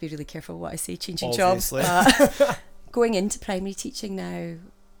be really careful what I say, changing Obviously. jobs. Going into primary teaching now,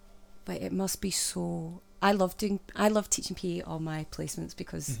 like, it must be so... I love teaching PE on my placements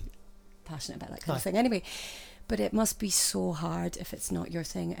because I'm passionate about that kind of thing anyway. But it must be so hard if it's not your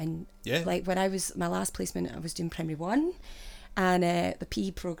thing. And like when I was my last placement, I was doing primary 1. And the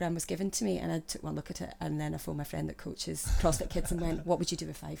PE programme was given to me, and I took one look at it, and then I phoned my friend that coaches CrossFit Kids and went, what would you do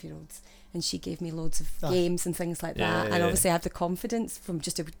with 5-year-olds? And she gave me loads of games and things like that. And obviously I have the confidence from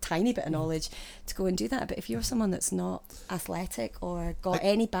just a tiny bit of knowledge to go and do that. But if you're someone that's not athletic or got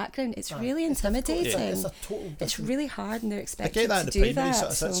any background, it's really intimidating. It's really hard, and they're expected to do that. I get that in the primary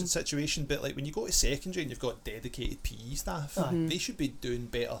sort of situation, but like when you go to secondary and you've got dedicated PE staff, they should be doing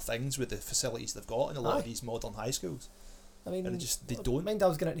better things with the facilities they've got in a lot of these modern high schools. I mean, and they don't. Mind I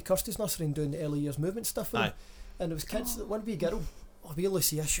was getting into Kirsty's nursery and doing the early years movement stuff with them, and there was kids. One wee girl, wee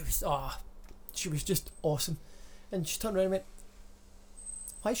Lucia, she was just awesome, and she turned around and went,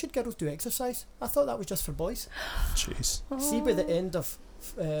 "Why should girls do exercise? I thought that was just for boys." Jeez. See, by the end of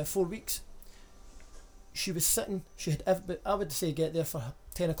 4 weeks, she was sitting. She had I would say get there for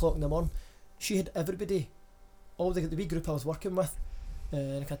 10 o'clock in the morning. She had everybody, all the wee group I was working with.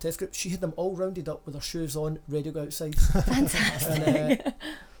 In a contest group, she had them all rounded up with their shoes on, ready to go outside. Fantastic.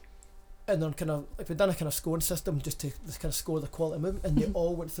 And then kind of like we'd done a kind of scoring system just to kind of score the quality movement, and they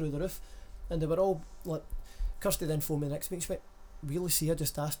all went through the roof, and they were all like. Kirsty then phoned me the next week. She went, "Really, Lucia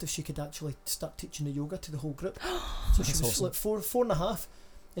just asked if she could actually start teaching the yoga to the whole group." So she was awesome. Like 4.5,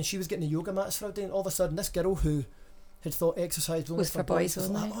 and she was getting the yoga mats for a day, and all of a sudden this girl who had thought exercise was only for boys was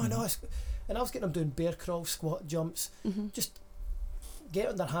like, "Oh no!" And I was getting them doing bear crawl, squat jumps, just get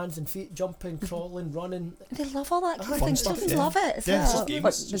on their hands and feet, jumping, crawling, running. They love all that kind of Fun thing. stuff, Children yeah. love it as Yeah, it's well. just games, Well,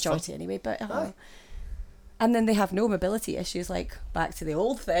 it's just majority anyway, but Aye. and then they have no mobility issues, like back to the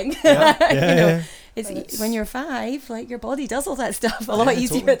old thing. Yeah, You know, yeah. it's when you're 5, like your body does all that stuff a lot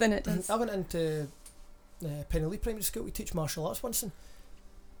easier totally. than it does. I went into Penny Primary School. We teach martial arts once, and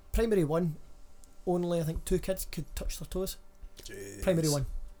primary 1, only I think 2 kids could touch their toes. Jeez. Primary 1.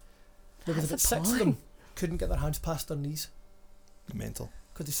 There was That's about 6 of appalling. them couldn't get their hands past their knees Mental.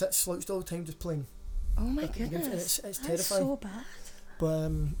 because they sit slouched all the time just playing. Oh my Like, goodness, it's that's terrifying. so bad. But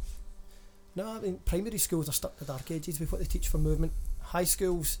no, I mean primary schools are stuck to dark ages with what they teach for movement. High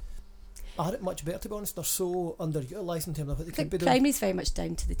schools are it much better, to be honest. They're so underutilised in terms of what they I could be think doing. primary's very much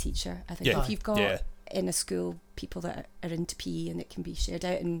down to the teacher. I think Yeah. if you've got Yeah. in a school people that are into PE and it can be shared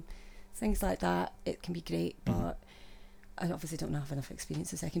out and things like that, it can be great. But I obviously don't have enough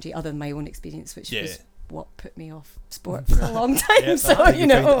experience in secondary other than my own experience, which Yeah. was what put me off sport for a long time. Yeah, So I think you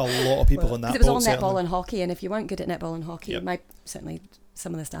find know, a lot of people in that because it was all boat, netball certainly. and hockey, and if you weren't good at netball and hockey, Yep. certainly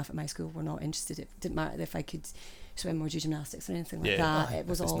some of the staff at my school were not interested. It didn't matter if I could swim or do gymnastics or anything like Yeah. that. Aye, It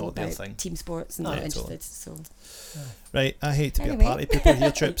was if it's all not their about thing. team sports and Aye, not totally. interested. So Right, I hate to be Anyway. a party pooper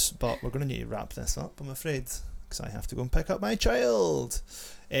here, Trips, but we're going to need to wrap this up, I'm afraid, because I have to go and pick up my child.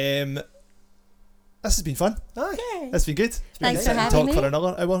 This has been fun. Aye. yay. It's been good. Thanks We for can having talk me. for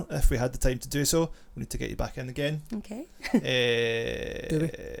another hour if we had the time to do so. We need to get you back in again. Okay. Do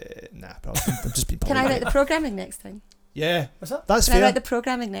Nah, probably. I'm just being Can I polite. write the programming next time? Yeah, What's that? that's Can I fair. write the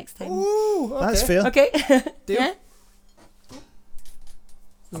programming next time? Ooh, okay. That's fair. Okay. Deal. Yeah.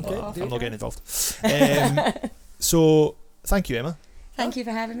 Okay, Oh, deal. I'm not getting involved. So, thank you, Emma. Thank you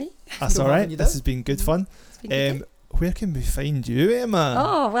for having me. That's Good all right. having you This down. has been good fun. It's been good. Where can we find you, Emma?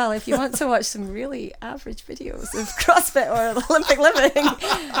 Oh, well, if you want to watch some really average videos of CrossFit or Olympic living,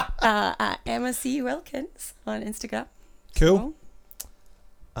 at Emma C. Wilkins on Instagram. Cool.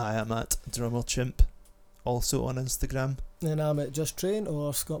 I am at Drummer Chimp, also on Instagram. And I'm at Just Train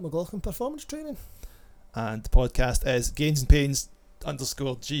or Scott McLaughlin Performance Training. And the podcast is Gains and Pains _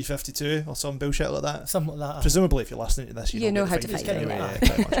 G52 or some bullshit like that. Something like that. Presumably, if you're listening to this, You know how to find find it, it. anyway. yeah.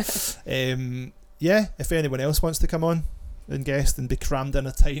 Yeah, pretty much. Yeah, if anyone else wants to come on and guest and be crammed in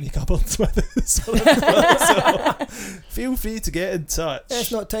a tiny cupboard with us, so feel free to get in touch.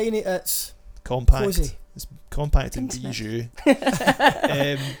 It's not tiny, it's Compact. cozy. It's compact and Intimate. bijou.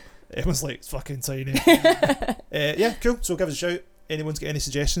 Everyone's like, it's fucking tiny. Yeah, cool. So give us a shout. Anyone's got any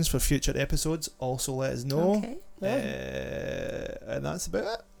suggestions for future episodes, also let us know. Okay. And that's about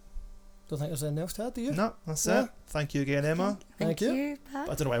it. Don't think there's anything else to add, do you? No, that's Yeah. it. Thank you again, Emma. Thank you. you. Pat.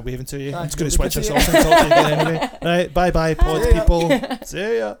 I don't know why I'm waving to you. Aye, I'm just going to you'll be switch good us to off and talk to you again anyway. Right, bye bye, pod See ya. people.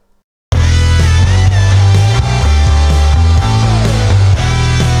 See ya.